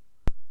Krishna.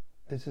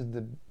 This is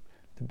the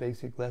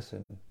basic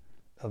lesson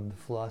of the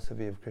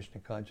philosophy of Krishna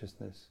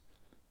consciousness.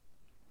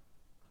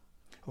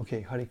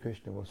 Okay, Hare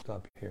Krishna, we'll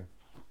stop here.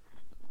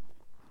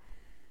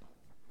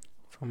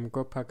 From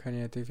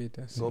Gopakanya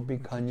Devidasi.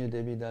 Gopikanya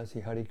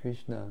Devidasi, Hare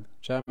Krishna.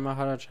 Jai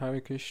Maharaj, Hare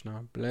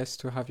Krishna.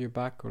 Blessed to have you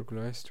back. All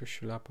glories to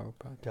Srila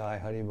Prabhupada.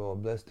 Jai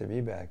Haribo, blessed to be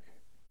back.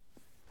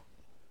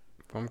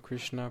 From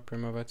Krishna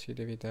Premavati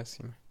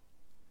Devidasi.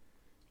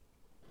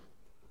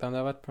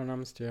 Dandavat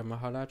pranams, dear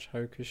Maharaj,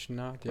 Hare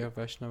Krishna, dear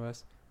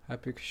Vaishnavas.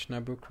 Happy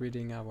Krishna book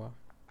reading hour.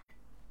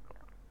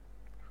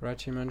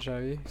 Rati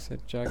Manjari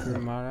said Jai Guru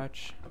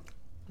Maharaj.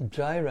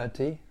 Jai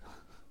Rati.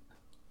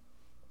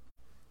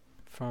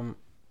 From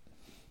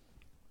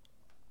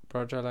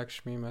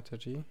Brajalakshmi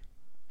Mataji.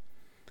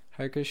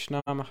 Hare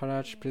Krishna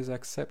Maharaj, please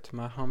accept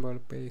my humble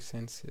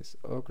obeisances.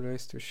 All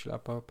glories to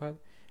Srila Prabhupada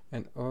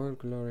and all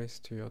glories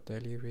to your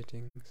daily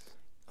readings.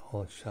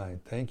 All shine.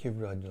 Thank you,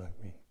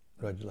 Brajalakshmi.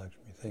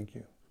 Brajalakshmi, thank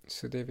you.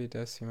 Sudevi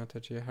Dasi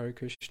Mataji. Hare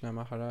Krishna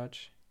Maharaj.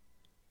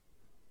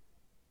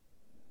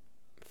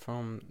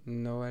 From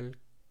Noel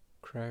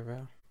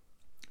Craver.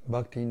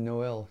 Bhakti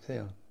Noel,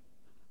 say.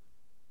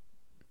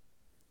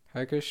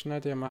 Hare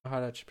Krishna, dear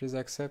Maharaj, please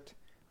accept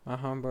my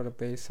humble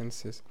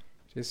obeisances.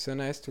 It is so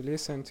nice to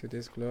listen to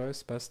these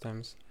glorious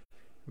pastimes.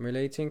 I'm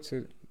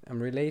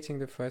relating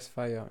the first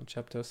fire in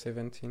chapter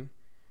 17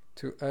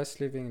 to us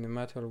living in the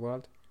material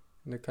world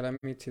and the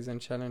calamities and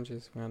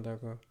challenges we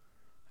undergo.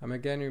 I'm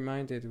again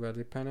reminded we are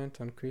dependent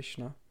on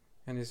Krishna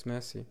and His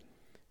mercy.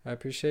 I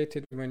appreciate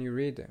it when you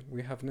read,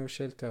 we have no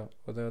shelter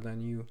other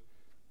than you.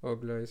 All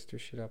glories to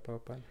Srila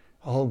Prabhupada.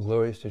 All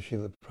glories to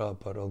Srila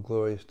Prabhupada, all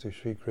glories to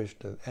Sri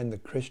Krishna and the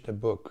Krishna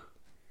book.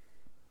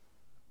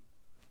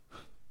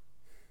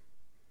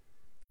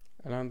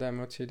 Ananda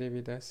Murti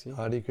Devi Dasi.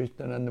 Hare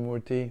Krishna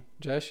Nandamurti.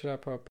 Jai Srila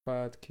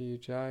Prabhupada ki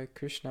Jai.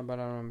 Krishna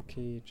Balaram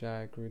ki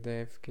Jai.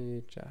 Gurudev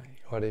ki Jai.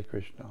 Hare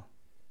Krishna.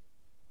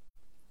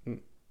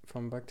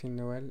 from Bhakti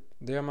Noel.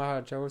 Dear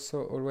Maharaj, I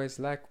also always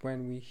like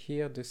when we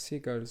hear the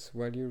seagulls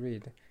while you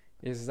read.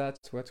 Is that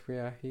what we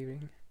are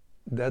hearing?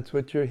 That's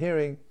what you're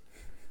hearing.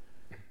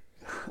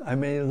 I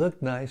mean, it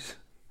looked nice,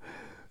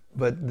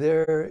 but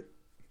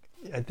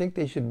I think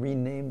they should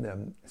rename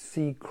them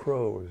sea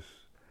crows,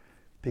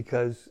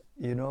 because,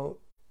 you know,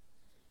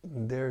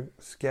 they're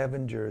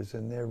scavengers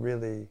and they're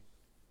really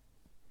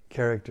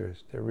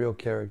characters. They're real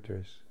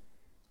characters.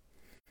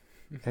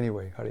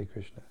 Anyway, Hare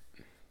Krishna.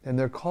 And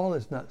their call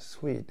is not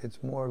sweet.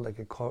 It's more like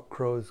a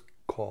crow's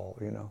call,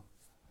 you know.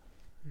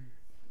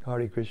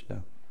 Hare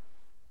Krishna.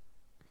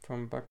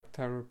 From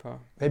Bhaktarupa.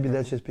 Maybe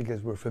that's just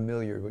because we're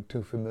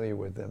too familiar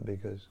with them,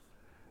 because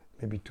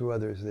maybe to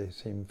others they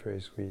seem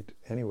very sweet.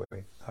 Anyway,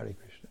 Hare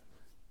Krishna.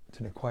 It's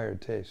an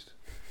acquired taste.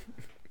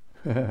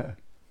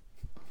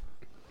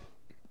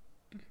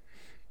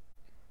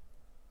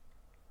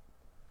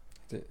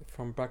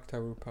 From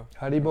Bhaktarupa.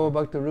 Haribo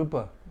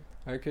Bhaktarupa.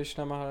 Hare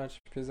Krishna Maharaj,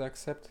 please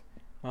accept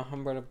my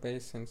humble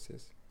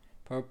obeisances.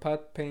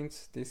 Prabhupada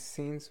paints these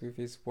scenes with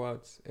his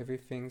words.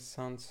 Everything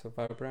sounds so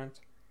vibrant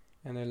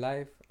and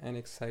alive and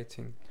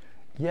exciting.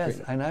 Yes,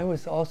 and I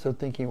was also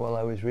thinking while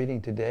I was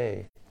reading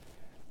today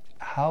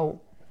how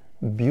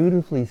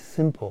beautifully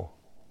simple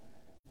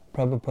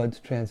Prabhupada's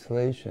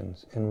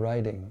translations and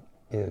writing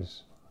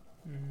is.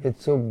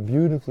 It's so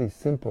beautifully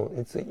simple.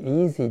 It's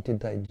easy to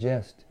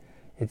digest.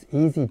 It's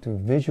easy to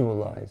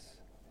visualize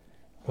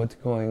what's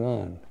going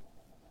on.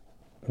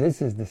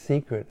 This is the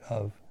secret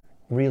of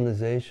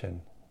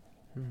realization,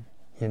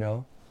 you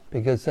know,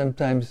 because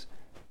sometimes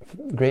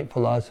great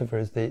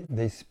philosophers,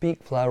 they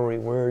speak flowery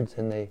words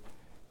and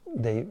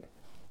they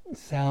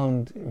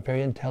sound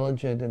very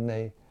intelligent, and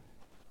I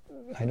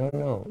don't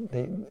know,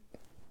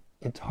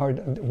 it's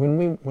hard.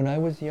 When I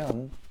was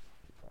young,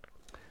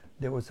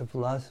 there was a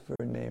philosopher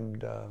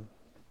named,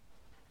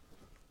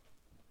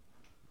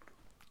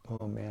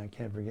 oh man, I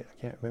can't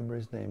remember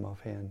his name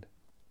offhand.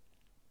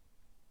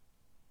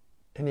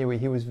 Anyway,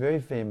 he was very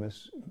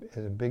famous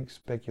as a big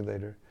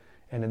speculator.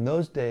 And in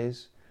those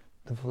days,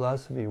 the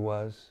philosophy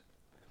was,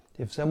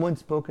 if someone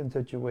spoke in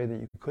such a way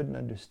that you couldn't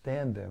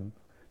understand them,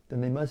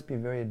 then they must be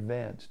very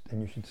advanced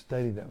and you should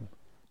study them.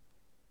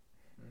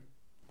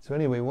 So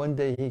anyway, one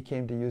day he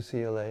came to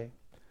UCLA,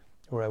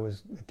 where I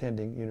was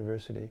attending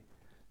university,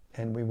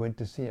 and we went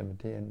to see him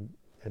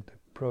at the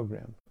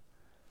program.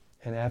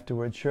 And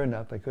afterwards, sure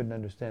enough, I couldn't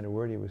understand a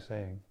word he was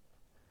saying.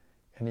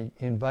 And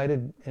he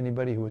invited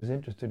anybody who was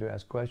interested to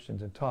ask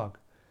questions and talk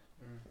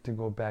to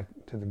go back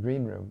to the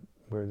green room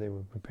where they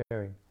were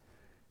preparing.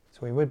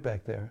 So we went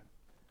back there,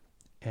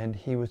 and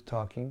he was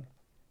talking.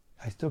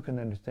 I still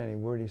couldn't understand a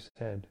word he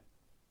said.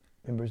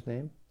 Remember his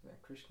name?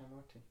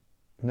 Krishnamurti.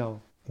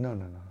 No.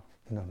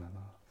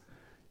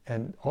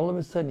 And all of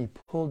a sudden he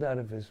pulled out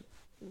of his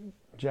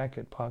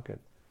jacket pocket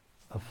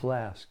a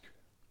flask,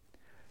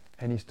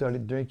 and he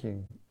started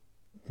drinking,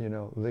 you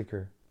know,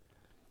 liquor.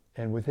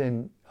 And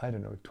within,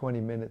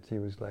 20 minutes he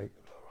was like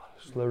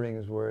slurring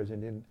his words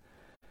and didn't.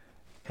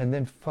 And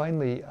then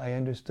finally I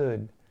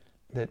understood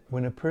that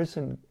when a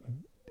person,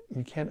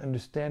 you can't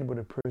understand what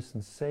a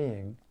person's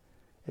saying,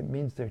 it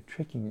means they're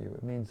tricking you.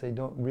 It means they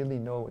don't really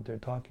know what they're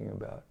talking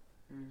about.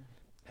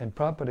 And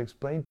Prabhupada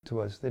explained to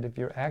us that if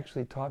you're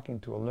actually talking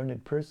to a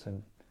learned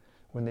person,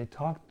 when they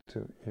talk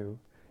to you,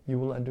 you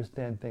will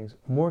understand things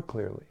more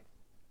clearly.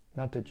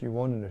 Not that you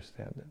won't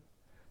understand them.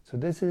 So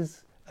this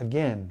is,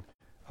 again,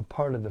 a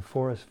part of the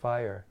forest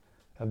fire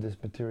of this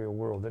material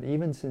world, that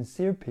even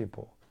sincere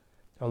people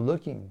are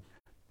looking,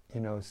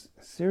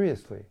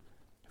 seriously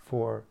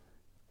for,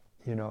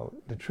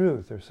 the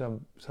truth or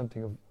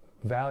something of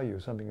value,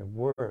 something of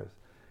worth.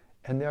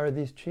 And there are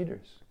these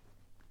cheaters.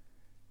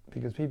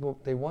 Because people,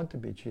 they want to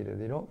be cheated.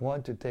 They don't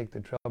want to take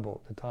the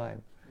trouble, the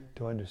time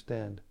to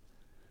understand.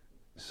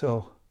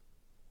 So,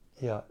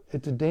 yeah,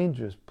 it's a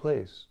dangerous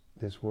place,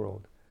 this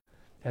world.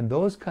 And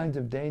those kinds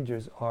of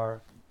dangers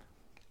are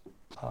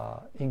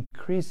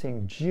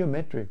increasing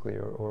geometrically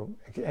or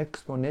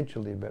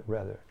exponentially, but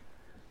rather.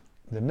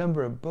 The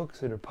number of books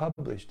that are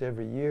published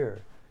every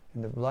year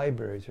in the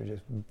libraries are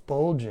just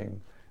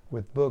bulging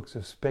with books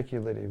of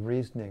speculative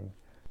reasoning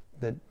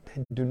that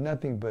do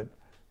nothing but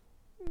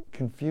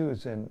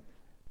confuse and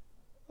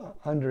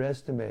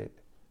underestimate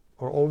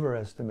or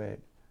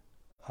overestimate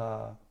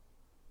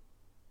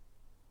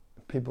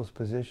people's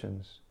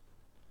positions.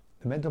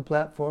 The mental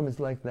platform is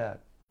like that.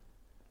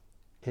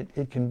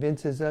 It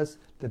convinces us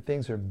that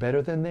things are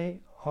better than they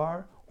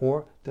are,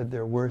 or that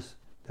they're worse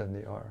than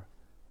they are.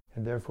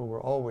 And therefore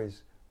we're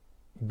always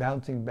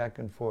bouncing back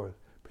and forth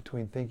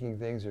between thinking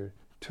things are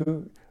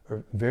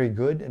very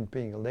good and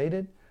being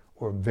elated,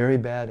 or very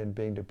bad and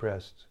being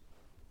depressed.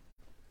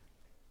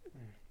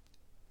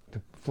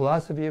 The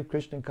philosophy of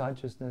Krishna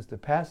consciousness, the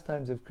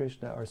pastimes of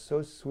Krishna are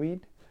so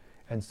sweet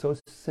and so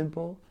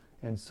simple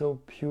and so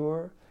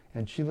pure,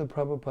 and Srila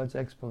Prabhupada's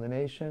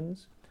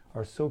explanations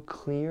are so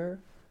clear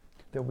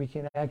that we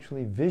can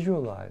actually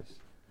visualize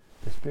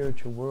the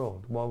spiritual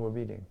world while we're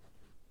reading.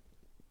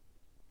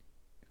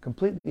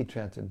 Completely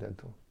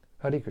transcendental.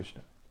 Hare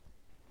Krishna.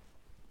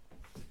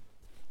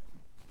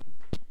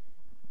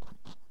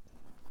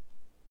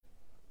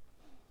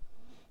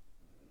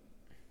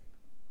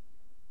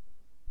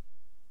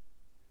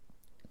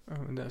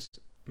 that's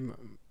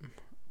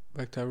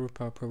Bhakta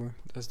Rupa Prabhu.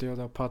 That's the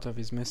other part of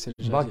his message.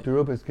 Bhakti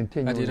Rupa is I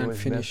continuing didn't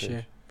with finish message.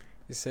 here.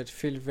 He said,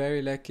 feel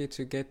very lucky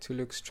to get to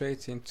look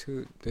straight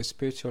into the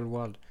spiritual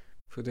world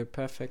through the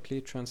perfectly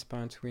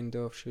transparent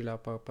window of Srila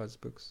Prabhupada's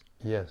books.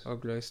 Yes. All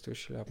glories to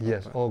Srila Prabhupada.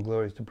 Yes, all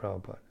glories to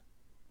Prabhupada.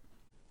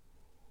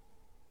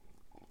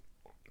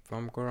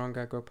 From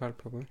Gauranga Gopal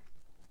Prabhu.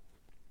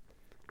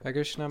 Hare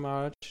Krishna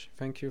Maharaj,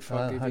 thank you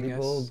for giving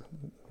Haribol, us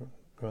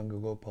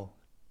Gauranga Gopal.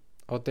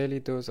 our daily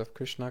dose of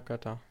Krishna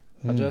Katha.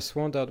 I Mm. just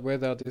wondered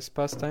whether these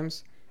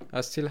pastimes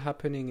are still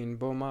happening in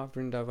Burma,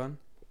 Vrindavan,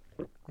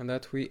 and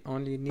that we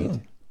only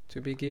need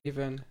to be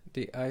given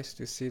the eyes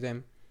to see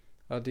them,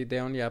 or did they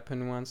only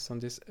happen once on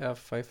this earth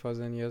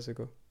 5,000 years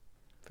ago?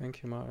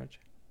 Thank you, Maharaj.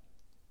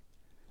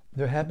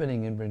 They're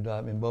happening in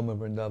Vrindavan, in Burma,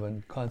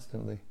 Vrindavan,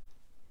 constantly.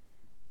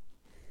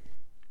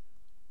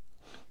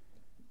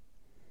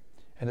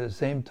 And at the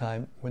same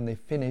time, when they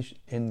finish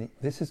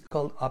this is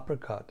called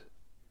apricot.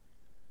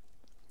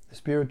 The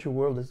spiritual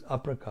world is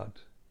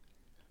apricot.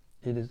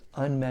 It is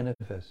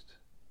unmanifest.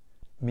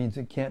 Means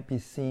it can't be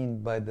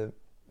seen by the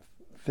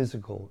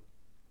physical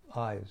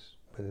eyes,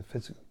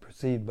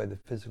 perceived by the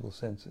physical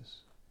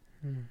senses.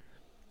 Mm.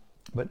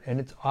 But in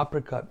its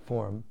apricot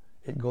form,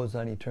 it goes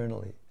on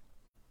eternally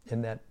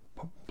in that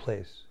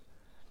place.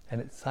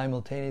 And it's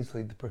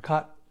simultaneously, the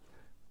prakat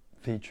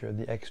feature,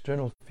 the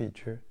external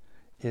feature,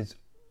 is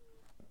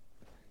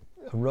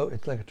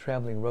it's like a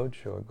traveling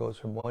roadshow. It goes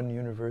from one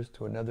universe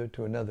to another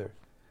to another.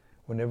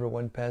 Whenever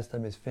one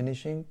pastime is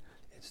finishing,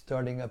 it's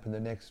starting up in the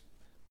next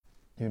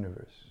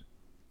universe.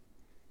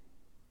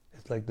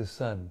 It's like the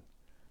sun.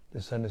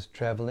 The sun is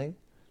traveling,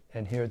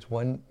 and here it's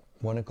 1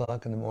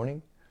 o'clock in the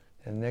morning,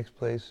 and the next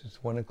place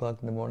it's 1 o'clock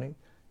in the morning,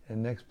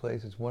 and the next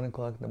place it's 1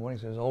 o'clock in the morning.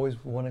 So there's always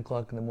 1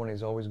 o'clock in the morning.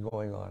 It's always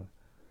going on.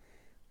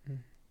 Mm.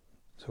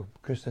 So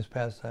Krishna's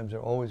pastimes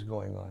are always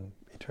going on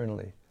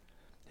eternally,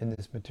 in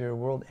this material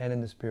world and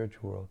in the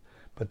spiritual world.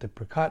 But the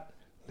prakat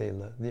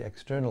leela, the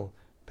external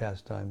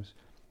pastimes,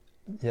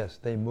 yes,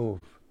 they move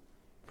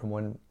from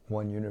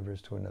one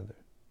universe to another.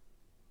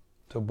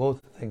 So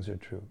both things are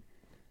true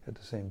at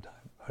the same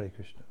time. Hare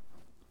Krishna.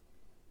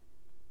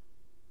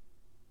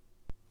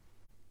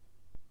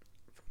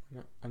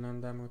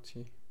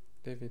 Anandamurti,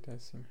 David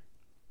Asim.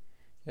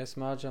 Yes,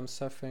 Maharaj, I'm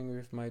suffering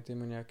with my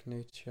demoniac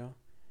nature,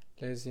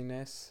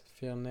 laziness,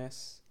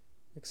 fearness,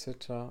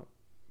 etc.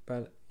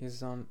 But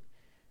is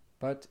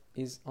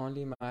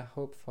only my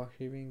hope for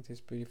hearing these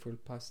beautiful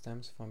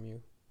pastimes from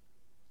you.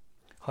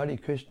 Hare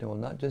Krishna, well,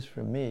 not just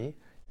from me,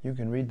 you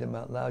can read them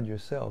out loud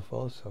yourself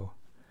also.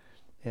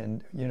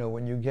 And,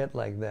 when you get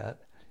like that,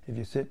 if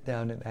you sit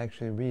down and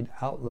actually read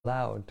out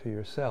loud to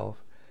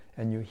yourself,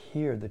 and you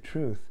hear the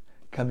truth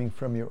coming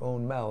from your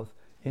own mouth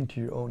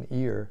into your own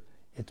ear,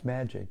 it's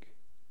magic.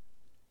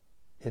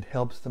 It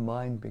helps the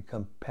mind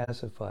become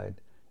pacified.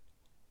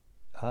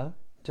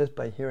 Just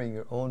by hearing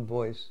your own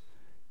voice,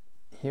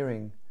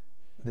 hearing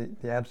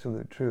the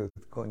absolute truth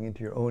going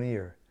into your own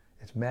ear.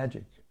 It's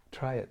magic.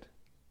 Try it.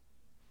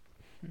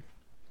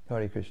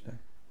 Hare Krishna.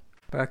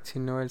 Bhakti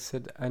Noel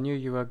said, I knew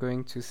you were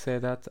going to say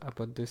that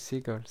about the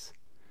seagulls.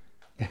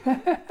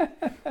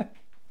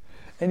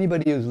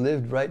 Anybody who's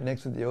lived right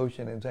next to the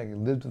ocean and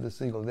lived with the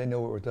seagulls, they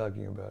know what we're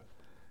talking about.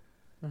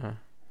 Uh-huh.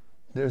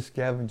 They're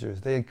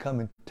scavengers. They come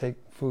and take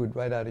food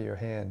right out of your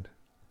hand.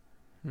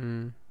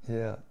 Mm.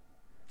 Yeah.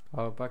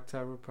 Oh, Bhakti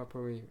Rupa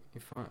Prabhu,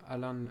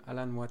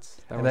 Alan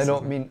Watts. And I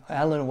don't mean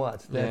Alan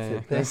Watts. That's Yeah,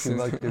 it. Thank you, yeah.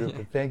 Bhakti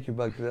Rupa. Thank you,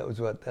 Bhakti.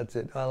 That's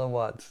it. Alan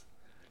Watts.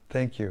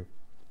 Thank you.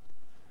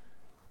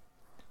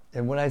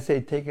 And when I say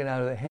taken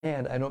out of the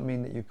hand, I don't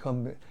mean that you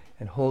come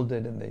and hold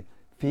it and they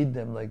feed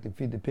them like they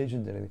feed the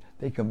pigeons and everything.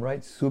 They come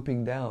right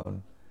swooping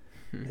down.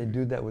 They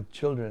do that with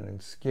children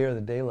and scare the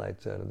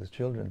daylights out of the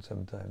children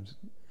sometimes,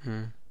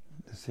 the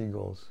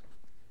seagulls.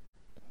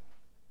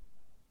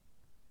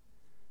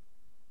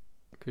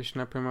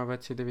 Krishna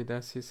Premavati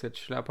Devidasi said,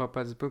 Srila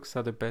Prabhupada's books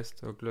are the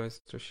best. Oh, glories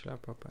to Srila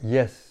Prabhupada.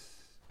 Yes,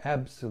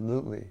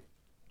 absolutely.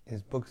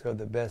 His books are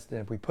the best.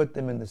 And if we put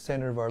them in the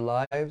center of our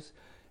lives,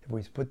 if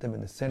we put them in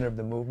the center of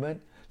the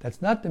movement,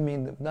 that's not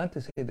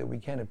to say that we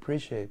can't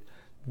appreciate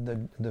the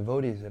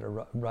devotees that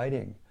are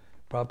writing.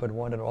 Prabhupada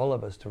wanted all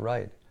of us to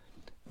write.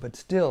 But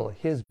still,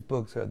 his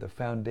books are the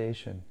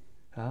foundation.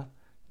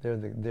 They're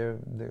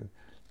the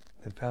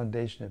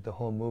foundation that the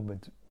whole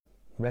movement's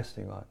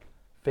resting on.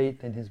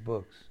 Faith in his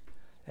books.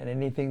 And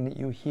anything that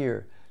you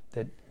hear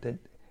that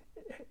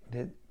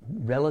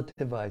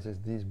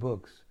relativizes these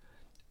books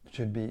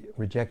should be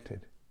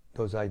rejected,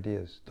 those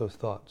ideas, those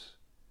thoughts.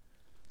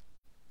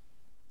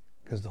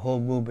 Because the whole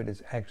movement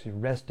is actually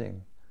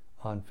resting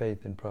on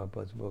faith in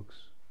Prabhupada's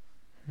books.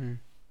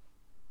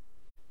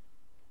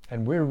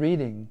 And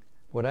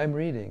what I'm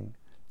reading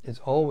is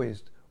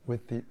always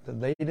with the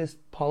latest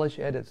polished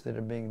edits that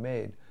are being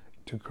made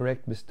to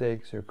correct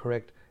mistakes or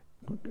correct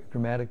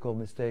grammatical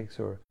mistakes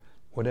or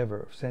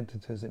whatever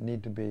sentences that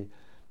need to be,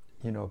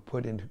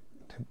 put into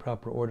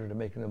proper order to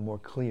make them more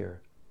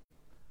clear.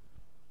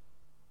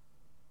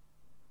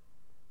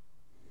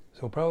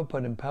 So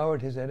Prabhupada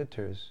empowered his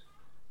editors,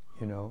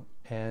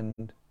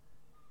 and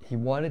he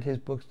wanted his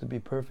books to be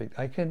perfect.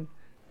 I can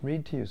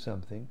read to you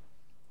something.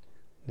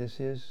 This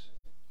is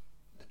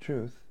the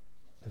truth,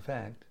 the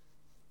fact.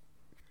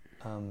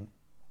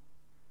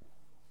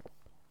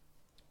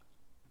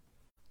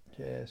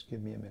 Just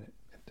give me a minute.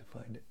 I have to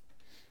find it.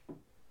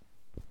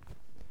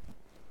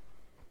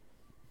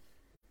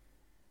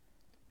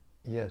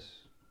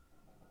 Yes.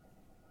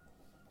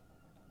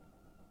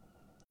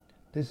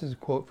 This is a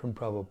quote from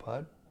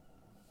Prabhupada.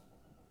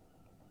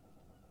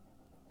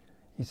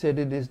 He said,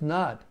 "It is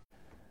not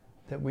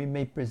that we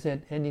may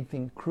present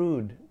anything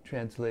crude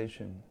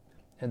translation,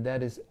 and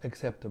that is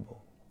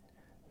acceptable.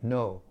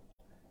 No,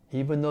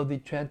 even though the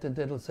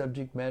transcendental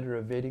subject matter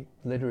of Vedic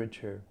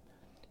literature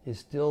is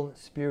still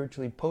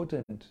spiritually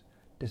potent,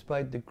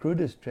 despite the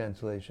crudest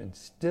translation,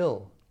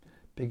 still,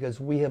 because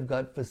we have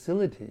got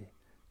facility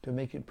to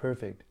make it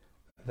perfect,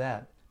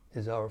 that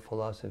is our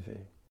philosophy.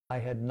 I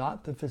had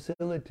not the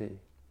facility,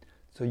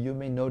 so you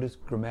may notice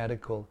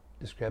grammatical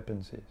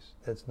discrepancies."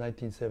 That's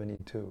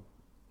 1972.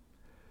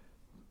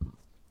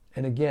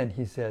 And again,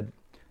 he said,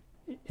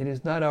 "It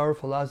is not our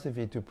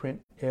philosophy to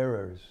print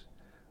errors.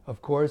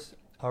 Of course,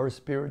 our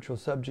spiritual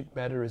subject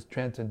matter is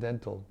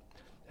transcendental,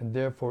 and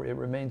therefore it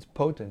remains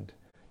potent,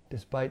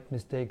 despite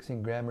mistakes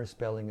in grammar,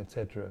 spelling,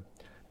 etc.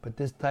 But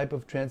this type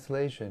of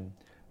translation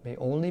may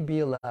only be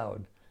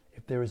allowed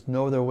if there is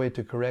no other way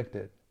to correct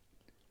it.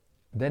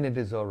 Then it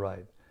is all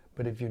right.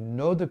 But if you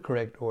know the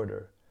correct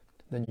order,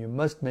 then you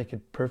must make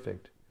it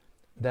perfect.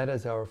 That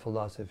is our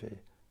philosophy.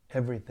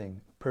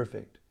 Everything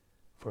perfect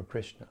for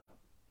Krishna."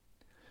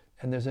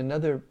 And there's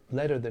another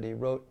letter that he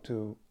wrote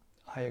to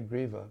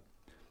Hayagriva,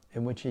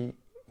 in which he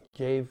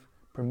gave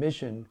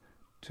permission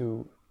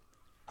to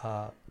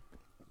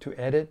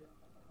edit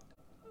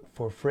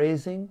for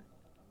phrasing,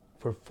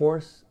 for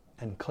force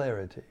and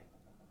clarity.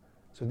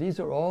 So these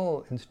are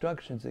all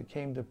instructions that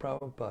came to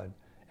Prabhupada.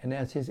 And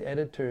as his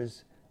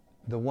editors,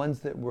 the ones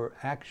that were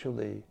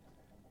actually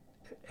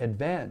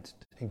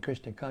advanced in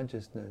Krishna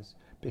consciousness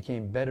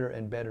became better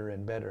and better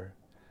and better.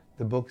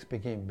 The books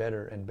became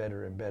better and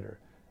better and better.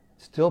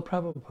 Still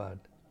Prabhupada.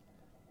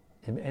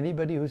 And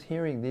anybody who's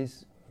hearing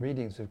these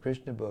readings of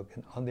Krishna book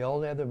and on all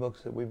the other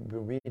books that we've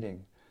been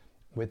reading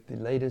with the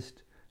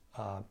latest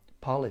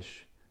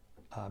polish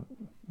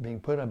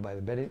being put on by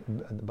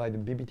the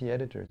BBT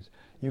editors,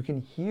 you can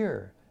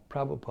hear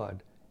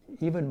Prabhupada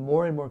even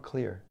more and more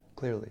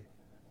clearly.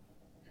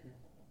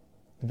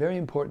 Very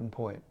important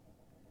point.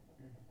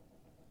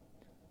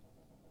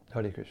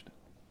 Hare Krishna.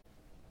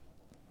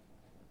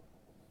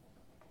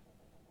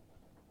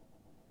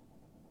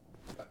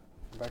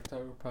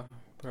 Bhaktarupa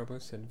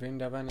Prabhu said,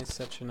 Vrindavan is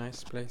such a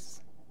nice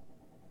place.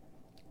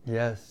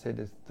 Yes, it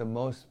is the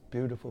most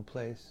beautiful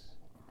place.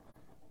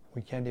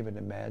 We can't even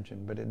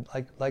imagine, but it,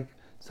 like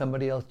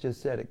somebody else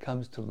just said, it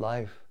comes to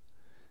life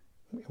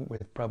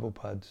with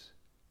Prabhupada's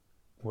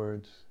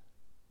words.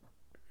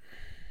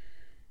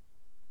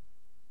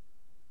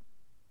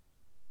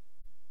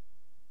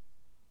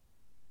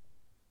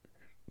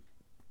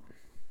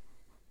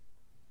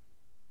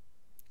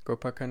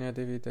 Gopakanya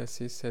Devi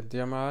Dasi said,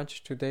 Dear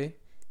Maharaj, today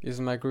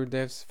is my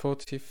Gurudev's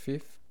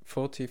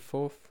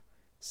 44th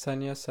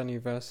sannyas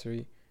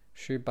anniversary,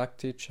 Sri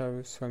Bhakti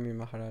Charu Swami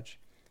Maharaj.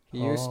 He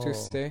used to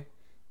say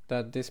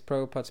that these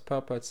Prabhupada's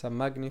purports are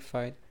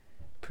magnified,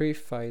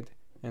 purified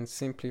and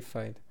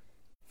simplified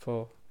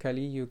for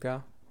Kali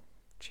Yuga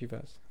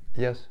Jivas.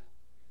 Yes.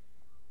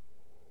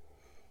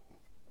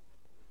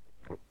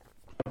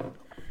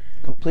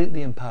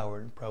 Completely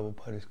empowered,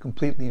 Prabhupada is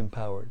completely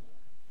empowered.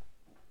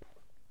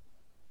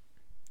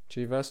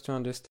 Jivas to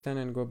understand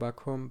and go back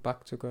home,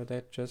 back to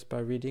Godhead, just by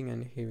reading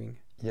and hearing.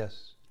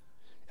 Yes.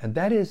 And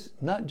that is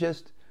not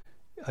just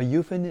a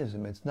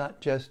euphemism. It's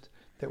not just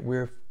that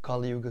we're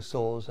Kali Yuga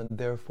souls and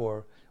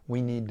therefore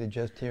we need to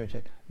just hear and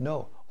chant.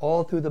 No,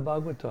 all through the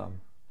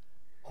Bhagavatam.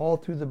 All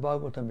through the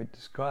Bhagavatam it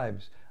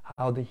describes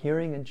how the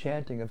hearing and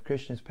chanting of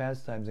Krishna's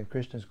pastimes and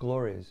Krishna's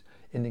glories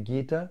in the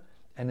Gita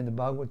and in the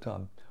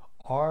Bhagavatam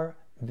are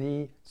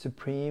the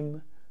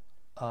supreme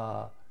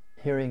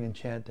hearing and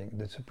chanting,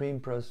 the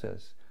supreme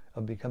process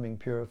of becoming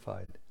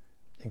purified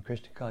in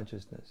Krishna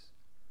consciousness.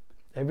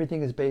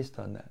 Everything is based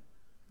on that.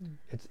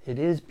 It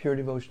is pure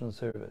devotional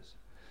service.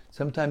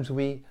 Sometimes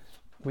we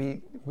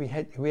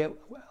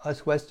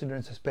us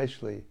Westerners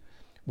especially,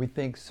 we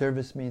think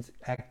service means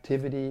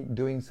activity,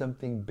 doing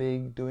something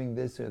big, doing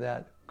this or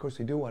that. Of course,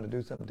 we do want to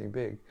do something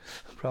big.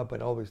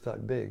 Prabhupada always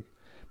thought big.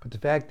 But the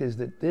fact is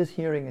that this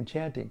hearing and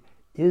chanting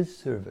is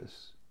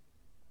service.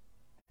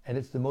 And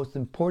it's the most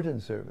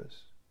important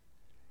service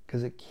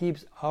because it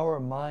keeps our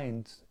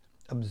minds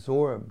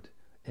absorbed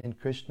in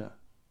Krishna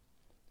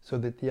so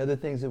that the other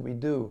things that we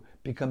do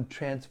become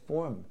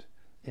transformed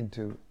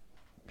into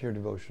pure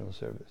devotional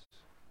service.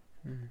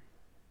 Mm-hmm.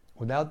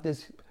 Without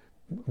this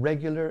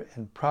regular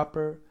and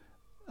proper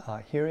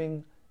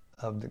hearing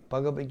of the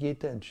Bhagavad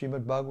Gita and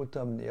Srimad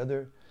Bhagavatam and the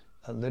other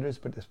literatures,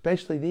 but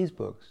especially these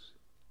books,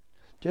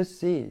 just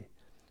see,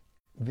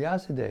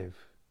 Vyasadeva,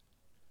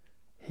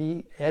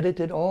 he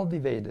edited all the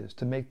Vedas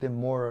to make them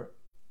more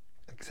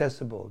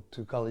accessible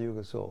to Kali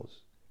Yuga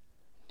souls.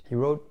 He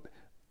wrote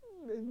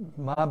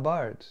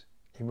Mahabharata.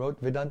 He wrote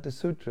Vedanta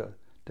Sutra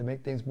to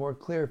make things more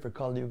clear for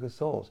Kali Yuga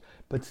souls.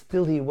 But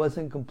still he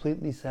wasn't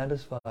completely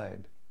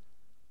satisfied.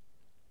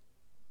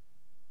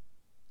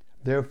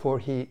 Therefore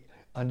he,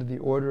 under the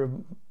order of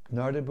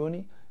Narada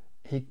Muni,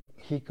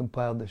 he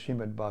compiled the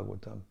Srimad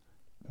Bhagavatam,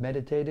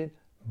 meditated,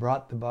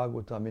 brought the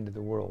Bhagavatam into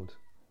the world.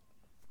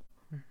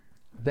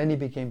 Then he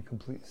became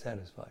completely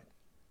satisfied.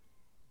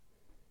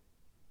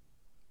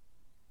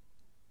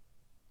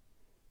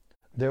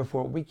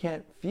 Therefore, we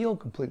can't feel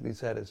completely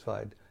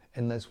satisfied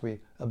unless we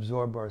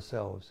absorb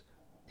ourselves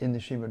in the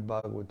Srimad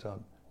Bhagavatam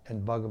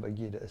and Bhagavad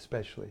Gita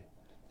especially,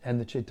 and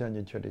the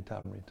Chaitanya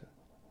Charitamrita.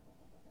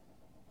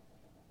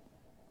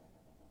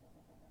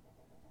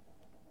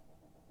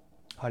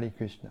 Hare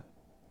Krishna.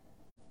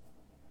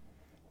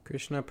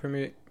 Krishna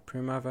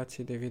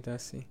Premavati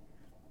Devidasi.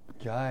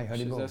 Jai, Hari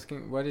She's Bol.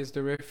 asking, what is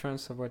the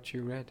reference of what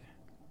you read?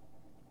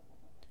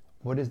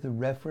 What is the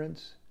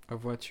reference?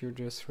 Of what you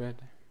just read?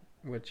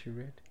 What you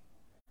read?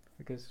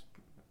 Because...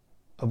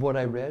 Of what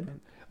I read?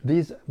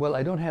 These, well,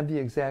 I don't have the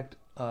exact,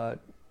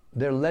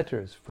 they're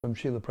letters from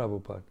Srila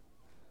Prabhupada.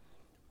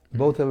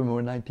 Both of them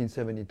were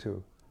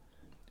 1972.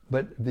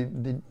 But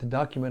the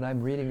document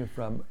I'm reading it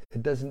from,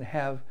 it doesn't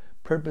have,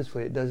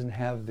 purposefully, it doesn't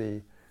have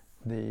the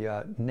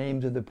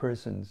names of the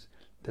persons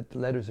that the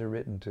letters are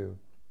written to.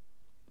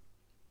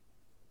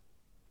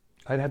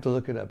 I'd have to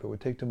look it up. It would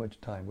take too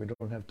much time. We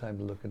don't have time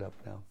to look it up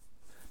now.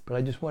 But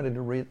I just wanted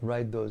to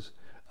read those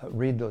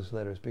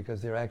letters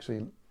because they're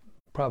actually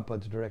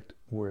Prabhupada's direct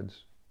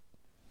words.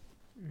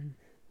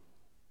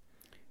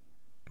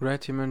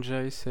 Rati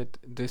Manjari said,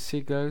 the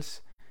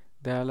seagulls,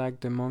 they are like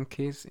the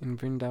monkeys in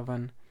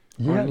Vrindavan,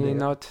 Yeah, only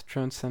not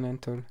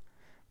transcendental.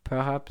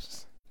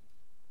 Perhaps...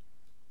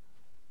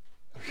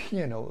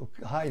 You know,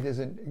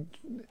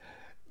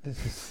 this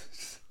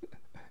is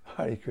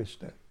Hare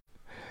Krishna.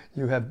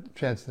 You have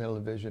transcendental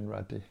vision,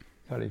 Rati.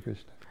 Hare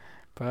Krishna.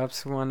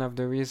 Perhaps one of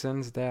the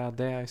reasons they are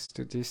there is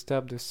to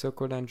disturb the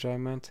so-called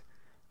enjoyment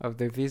of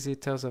the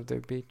visitors of the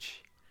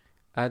beach.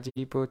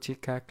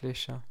 Adipotika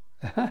klesha.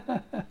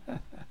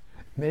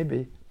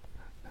 Maybe.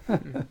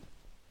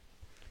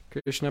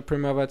 Krishna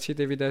Premavati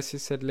Devidasi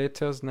said,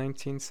 letters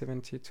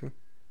 1972.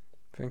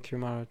 Thank you,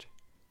 Maharaj.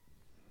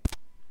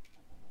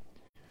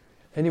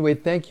 Anyway,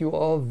 thank you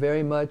all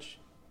very much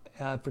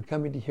for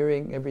coming to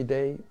hearing every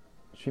day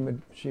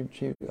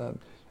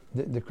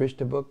the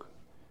Krishna book.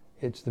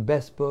 It's the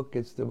best book.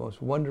 It's the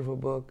most wonderful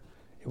book.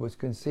 It was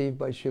conceived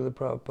by Srila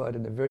Prabhupada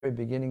in the very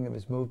beginning of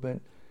his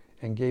movement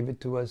and gave it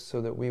to us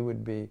so that we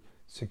would be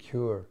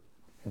secure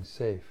and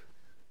safe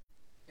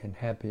and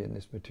happy in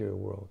this material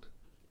world.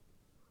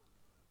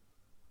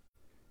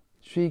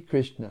 Sri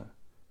Krishna,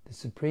 the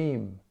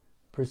Supreme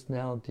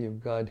Personality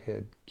of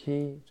Godhead,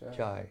 Ki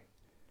Jai.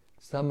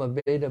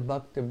 Samaveda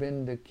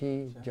Bhaktavinda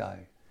Ki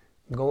Jai.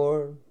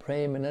 Gaur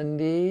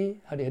Premanandi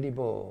Hari Hari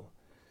Bol.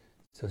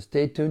 So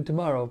stay tuned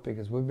tomorrow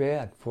because we'll be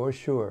back for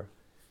sure.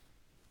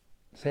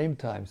 Same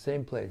time,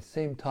 same place,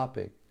 same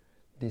topic.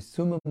 The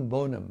Summum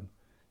Bonum,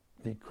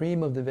 the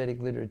cream of the Vedic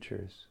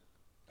literatures.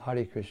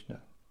 Hare Krishna.